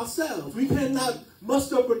within ourselves. We cannot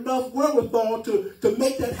muster up enough wherewithal to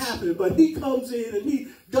make that happen. But he comes in and he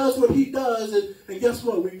does what he does, and guess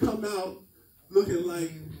what? We come out looking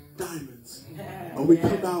like diamonds. Or we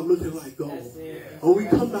come out looking like gold. Or we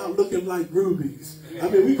come out looking like rubies. I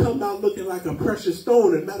mean, we come out looking like a precious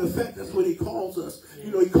stone. And matter of fact, that's what he calls us.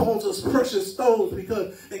 You know, he calls us precious stones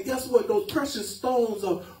because, and guess what? Those precious stones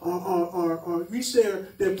are reach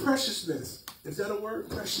their preciousness. Is that a word?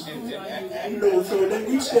 Precious. You know, so they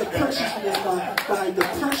reach their preciousness by the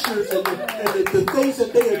pressures and the things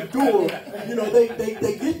that they endure. You know, they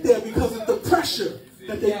get there because of the pressure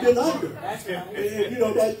that they've been under. And you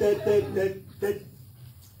know, that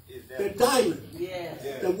diamond.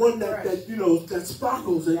 Yes. The one that you know, that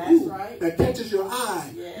sparkles and that catches your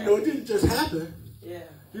eye. You know, it didn't just happen.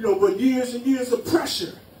 You know, but years and years of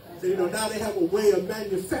pressure. You know, now they have a way of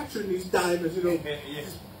manufacturing these diamonds, you know,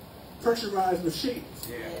 pressurized machines.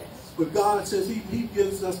 But God says he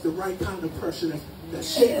gives us the right kind of pressure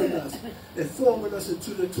that's shaping us and forming us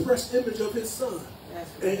into the express image of his son.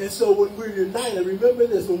 And so when we're united, remember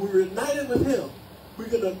this, when we're united with him, we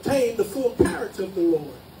can obtain the full character of the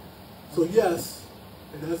Lord. So yes,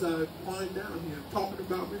 and as I wind down here, I'm talking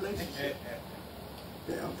about relationship.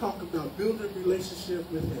 Yeah, I'm talking about building a relationship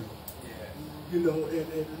with him. You know,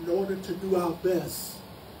 and in order to do our best,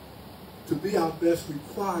 to be our best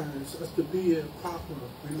requires us to be in proper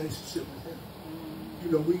relationship with him.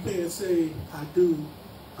 You know, we can't say, I do.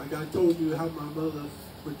 Like I told you how my mother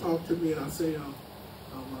would talk to me and I say, I'm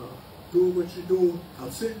doing what you're doing.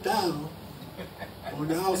 I'm sitting down on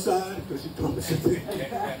the outside because she told me something.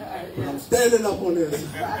 But I'm standing up on this.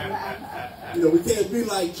 You know, we can't be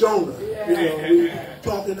like Jonah. You know, we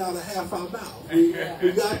talking out of half our mouth.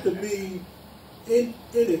 We got to be in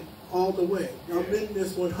it all the way. I'm in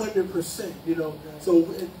this 100%, you know. So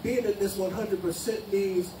being in this 100%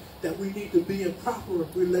 means that we need to be in proper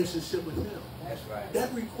relationship with him. That's right.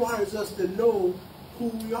 That requires us to know who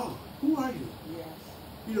we are. Who are you? Yes.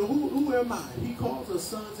 You know, who am I? He calls us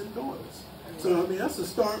sons and daughters. So, I mean, that's a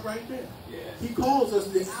start right there. Yes. He calls us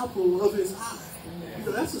the apple of his eye. You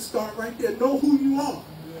know, that's a start right there. Know who you are.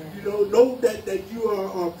 You know that you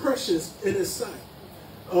are precious in his sight.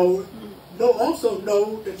 Also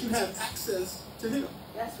know that you have access to him.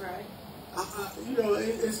 That's right. You know,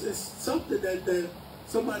 it's something that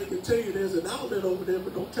somebody can tell you there's an outlet over there,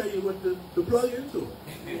 but don't tell you what to plug into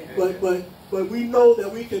it. But we know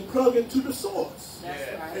that we can plug into the source.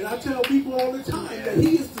 That's right. And I tell people all the time that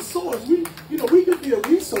he is the source. We can be a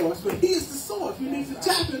resource, but he is the source. We need to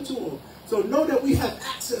tap into him. So know that we have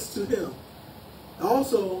access to him.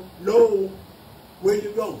 Also know where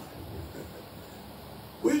you're going.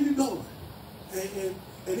 Where you're going.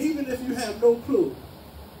 And even if you have no clue,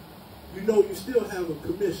 you know you still have a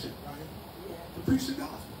commission, right? To preach the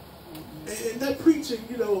gospel. And that preaching,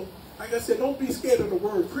 you know, like I said, don't be scared of the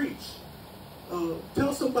word preach.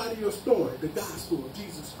 Tell somebody your story, the gospel of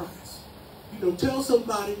Jesus Christ. You know, tell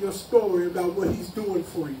somebody your story about what he's doing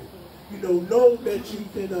for you. You know that you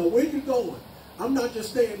can, where you going? I'm not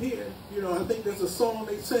just staying here. You know, I think there's a song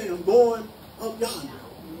they say, I'm going up yonder.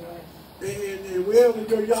 And wherever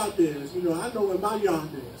your yonder is, you know, I know where my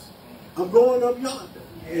yonder is. I'm going up yonder.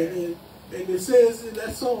 And it says in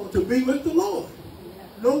that song, to be with the Lord.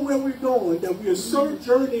 Know where we're going, that we are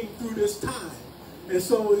sojourning through this time. And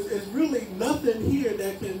so it's really nothing here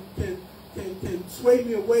that can sway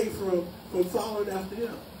me away from following after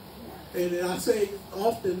him. And I say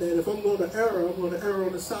often that if I'm going to err, I'm going to err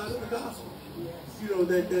on the side of the gospel. You know,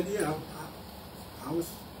 that I was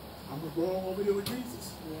wrong over here with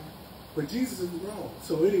Jesus. But Jesus is wrong.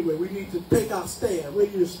 So anyway, we need to take our stand. We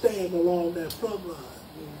need to stand along that plumb line.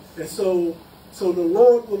 And so the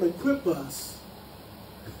Lord will equip us.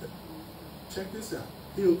 Check this out.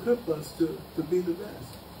 He'll equip us to be the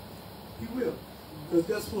best. He will. Because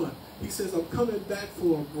guess what? He says, I'm coming back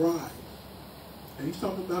for a bride. And he's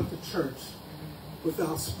talking about the church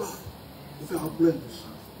without spot, without blemish.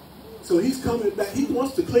 So he's coming back. He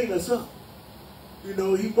wants to clean us up. You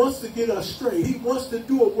know, he wants to get us straight. He wants to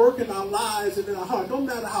do a work in our lives and in our heart. No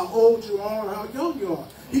matter how old you are or how young you are.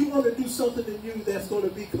 He wants to do something in you that's going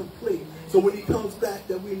to be complete. So when he comes back,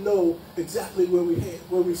 that we know exactly where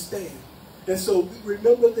we stand. And so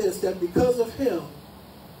remember this, that because of him,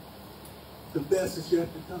 the best is yet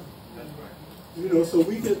to come. That's right. You know, so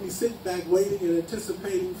we can be sitting back waiting and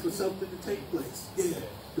anticipating for something to take place. Yeah,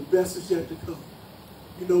 the best is yet to come.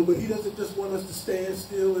 You know, but he doesn't just want us to stand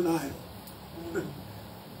still and idle.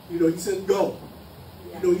 You know, he says go.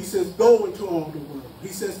 You know, he says go into all the world. He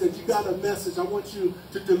says that you got a message. I want you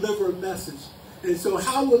to deliver a message. And so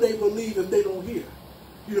how will they believe if they don't hear?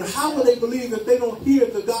 You know, how will they believe if they don't hear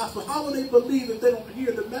the gospel? How will they believe if they don't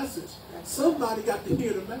hear the message? Somebody got to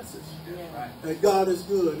hear the message. That God is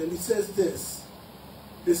good. And he says this.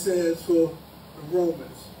 It says for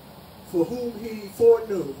Romans, for whom he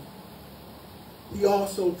foreknew, he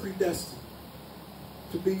also predestined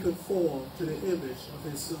to be conformed to the image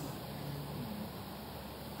of his Son.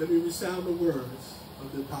 Let me resound the words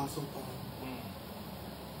of the Apostle Paul.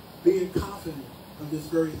 Being confident of this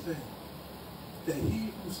very thing, that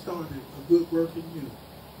he who started a good work in you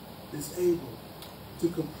is able to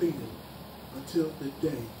complete it until the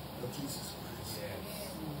day of Jesus Christ.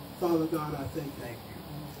 Yes. Father God, I thank you.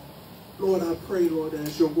 Lord, I pray, Lord, that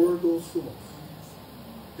as your word goes forth,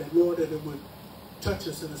 that, Lord, that it would touch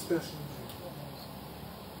us in a special way.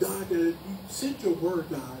 God, that you sent your word,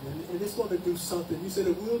 God, and it's going to do something. You said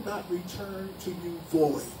it will not return to you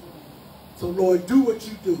void. So, Lord, do what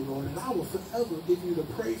you do, Lord, and I will forever give you the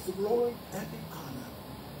praise, the glory, and the honor.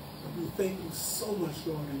 And we thank you so much,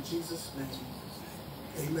 Lord, in Jesus'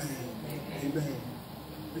 name. Amen. Amen.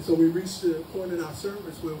 And so we reached the point in our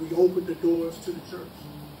service where we opened the doors to the church.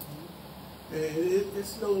 And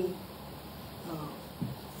it's no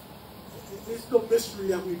mystery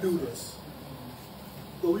that we do this.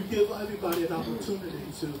 But we give everybody an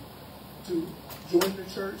opportunity to join the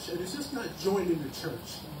church. And it's just not joining the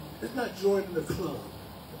church. It's not joining the club.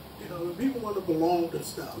 You know, people want to belong to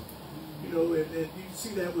stuff. You know, and you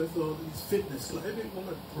see that with all these fitness clubs. Everyone want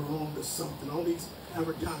to belong to something. All these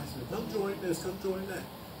advertisements. Come join this, come join that.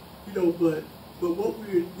 You know, but what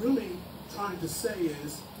we're really trying to say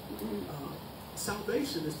is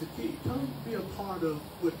salvation is the key. Come be a part of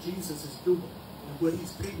what Jesus is doing and what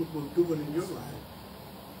he's capable of doing in your life.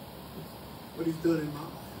 What he's done in my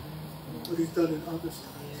life. What he's done in others'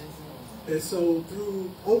 lives. And so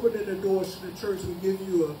through opening the doors to the church, we give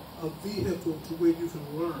you a vehicle to where you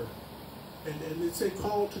can learn. And it's a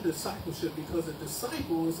call to discipleship because a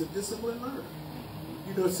disciple is a disciplined learner.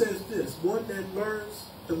 You know, it says this, one that learns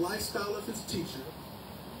the lifestyle of his teacher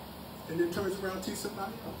and then turns around and teaches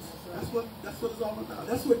somebody else. That's what it's all about.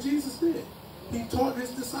 That's what Jesus did. He taught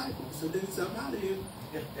his disciples. And then he said, I'm out of here.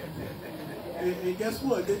 And guess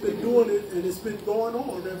what? They've been doing it, and it's been going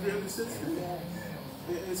on ever since then.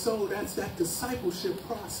 And so that's that discipleship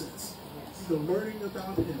process. You know, learning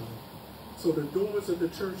about him. So the doors of the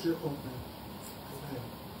church are open.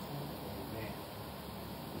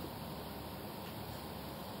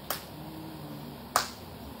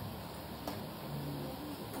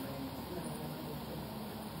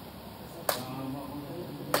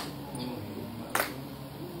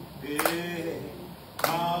 Amen.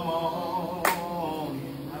 Come on,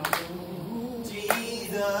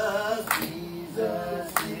 Jesus,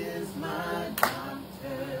 Jesus is my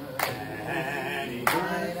doctor, and he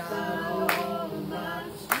writes out all my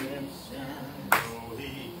prescriptions.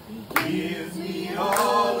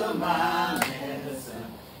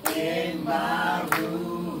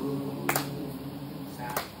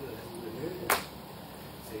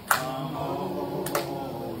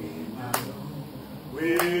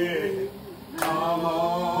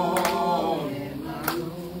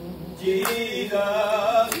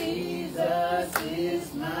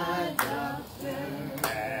 is my doctor.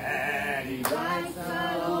 And he Writes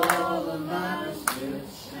out all of my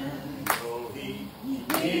prescriptions. so he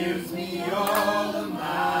Gives me all of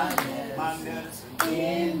my medicine.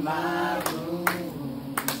 in my room.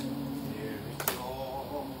 There is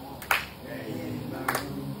joy In my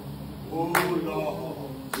room. oh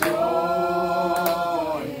Lord,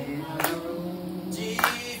 joy In my room.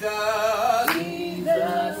 Jesus,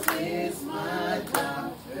 Jesus is my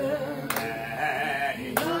doctor. and he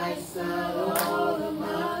Writes out all of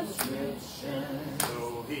my prescriptions.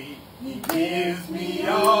 so he Gives me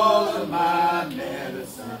all of my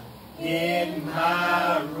medicine in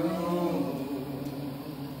my room.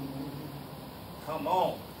 come on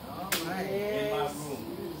All right. in my room.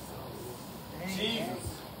 Jesus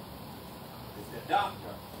is the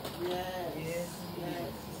doctor. Yes. Yes.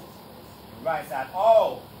 He writes out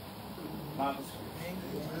all my prescriptions. Thank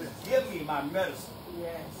you. Give me my medicine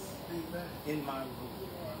Yes. in my room.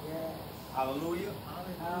 Yes. Hallelujah.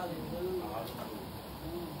 Hallelujah. Hallelujah.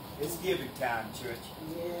 It's giving time, church.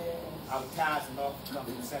 Yes. Our tithes and offering come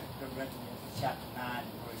from 2 Corinthians chapter 9,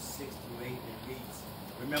 verse 6 through 8. It reads,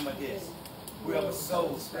 remember this, whoever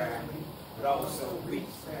sows sparingly, but also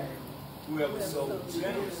reaps sparingly. Whoever sows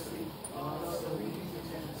generously, Also read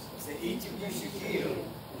so each of you should give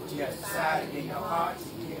what you have decided in your heart to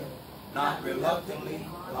give, not reluctantly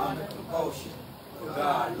or under compulsion, for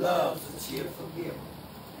God loves a cheerful giver.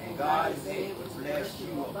 And God is able to bless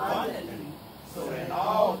you abundantly, so that in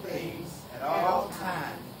all things, at all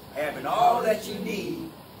times, having all that you need,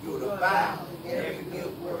 you will abound in every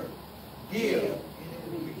good work. Give, and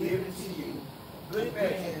it will be given to you. Good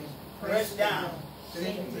measure, pressed down,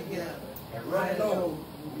 shaken together, and running over,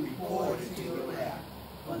 will be poured into your lap.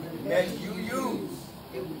 The measure you use,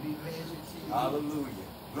 it will be measured to you. hallelujah.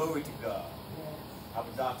 Glory to God. Our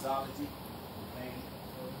doxology.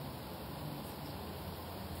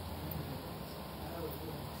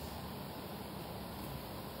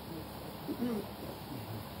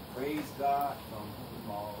 Praise God from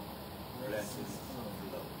whom all blessings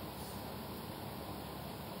flow.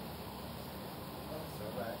 That's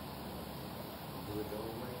all right. Do it the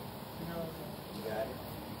old way. You got it?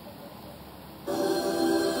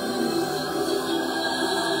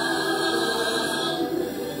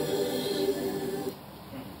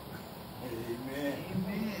 Amen.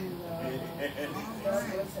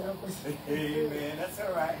 Amen. That's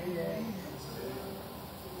all right.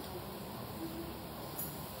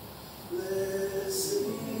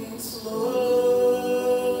 Blessings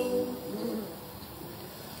flow.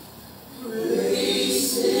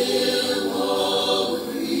 Praise Him, all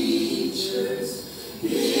creatures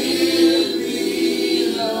here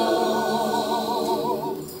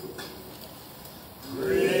below.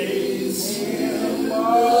 Praise Him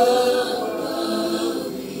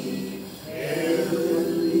above the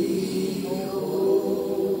heavenly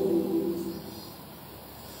hosts.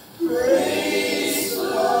 Praise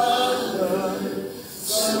Father,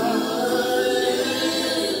 Son,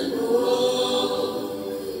 and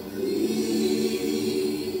Holy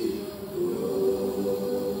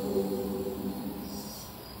Ghost.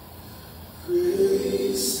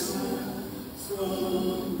 Praise God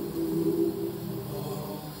from whom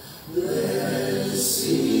all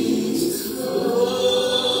blessings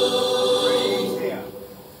flow. Praise Him.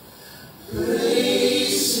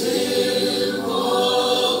 Praise Him,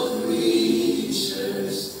 all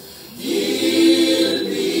creatures here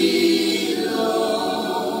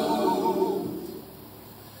below.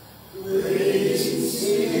 Praise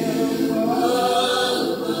Him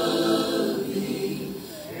above the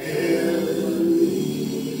heavenly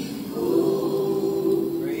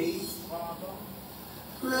hosts. Praise Father,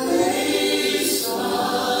 Praise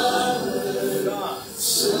Father, Son,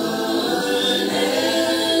 Son,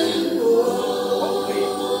 and Holy.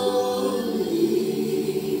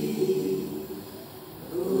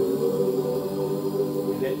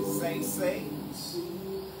 And let the saints say,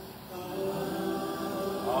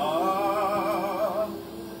 ah.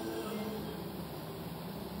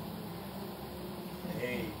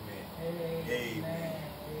 Amen. Amen.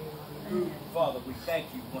 Father, we thank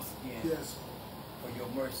you once again Yes. for your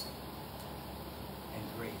mercy and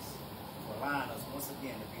grace, for allowing us once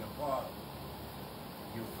again to be a part of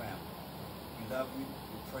your family. We love you,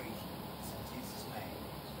 we praise you. It's in Jesus' name.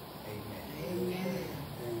 Amen. Amen.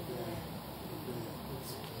 Amen. Amen.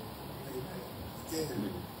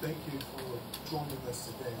 Again, thank you for joining us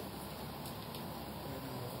today. And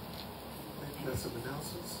maybe you have some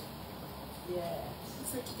announcements. Yes.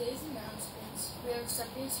 For today's announcements, we have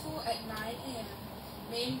Sunday school at 9 a.m.,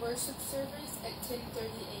 main worship service at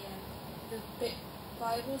 10:30 a.m., the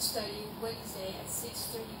Bible study Wednesday at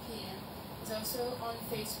 6:30 p.m., is also on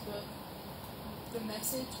Facebook. The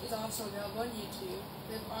message is also available on YouTube.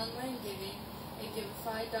 We have online giving at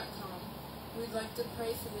Giveify.com. We'd like to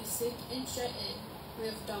pray for the sick and shut in. We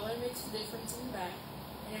have dollar makes a difference in the back.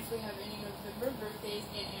 And if we have any November birthdays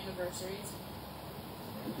and anniversaries.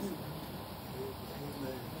 Amen.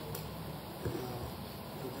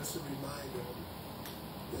 Just a reminder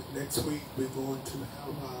that next week we're going to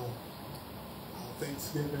have our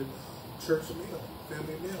Thanksgiving church meal,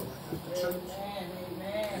 family meal, right after church.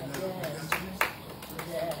 Amen. And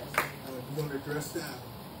Yes. we're going to dress down.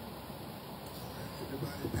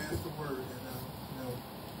 Everybody pass the word, and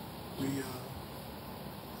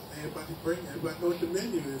everybody know what the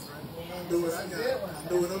menu is, right? Yes, I know what I it's a got. good one. I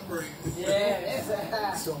know what I'm bringing.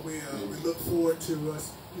 Yes. So we look forward to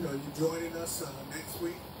us, you joining us next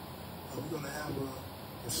week. We're going to have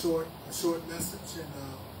a short message and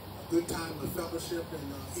a good time of fellowship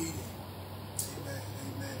and eating. Amen.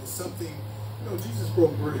 Amen. It's something, Jesus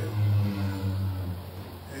broke bread,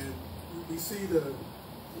 and we see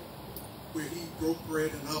where he broke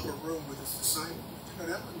bread in the upper room with his disciples. That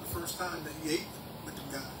wasn't the first time that he ate with them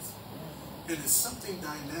guys. And it's something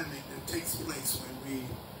dynamic that takes place when we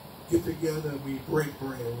get together, we break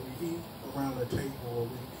bread, we eat around a table, or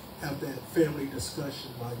we have that family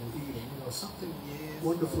discussion while you're eating. Something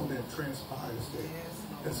wonderful that transpires there.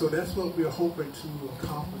 And so that's what we're hoping to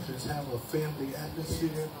accomplish, is have a family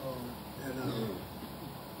atmosphere and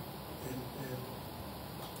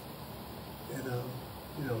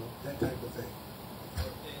that type of thing.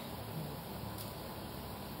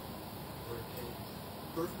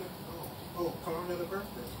 Birthday? Oh, Carl had a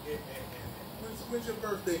birthday. When's your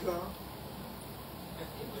birthday, Carl?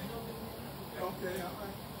 Okay, all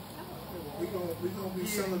right. We're gonna be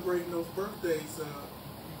celebrating those birthdays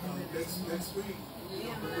next week.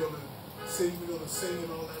 We're gonna sing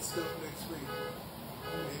and all that stuff next week.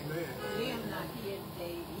 Amen. Liam not here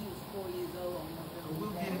today. He was 4 years old on November.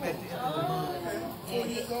 We'll get him at the end of the month. Okay, 4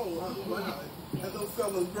 years old. Huh? Wow, that little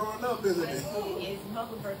fella's growing up, isn't he? His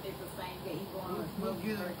mother's birthday the same day. He going on his We'll mother's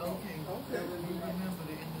get him. birthday. Okay. Okay. We remember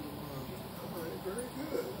the end of the month. All right, very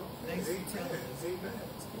good. Okay. Thanks for Amen. telling us. Amen.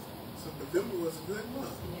 So November was a good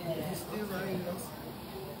month. Yeah. It's still right. All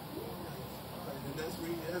right, and as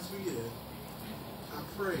we end, I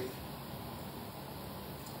pray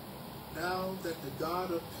now that the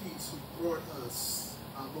God of peace who brought us,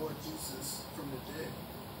 our Lord Jesus, from the dead,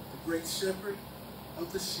 the great shepherd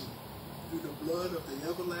of the sheep, through the blood of the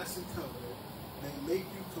everlasting covenant, may make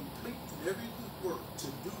you complete in every good work to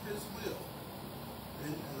do his will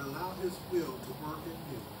and allow his will to work in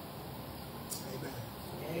you. Amen.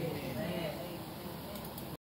 Amen.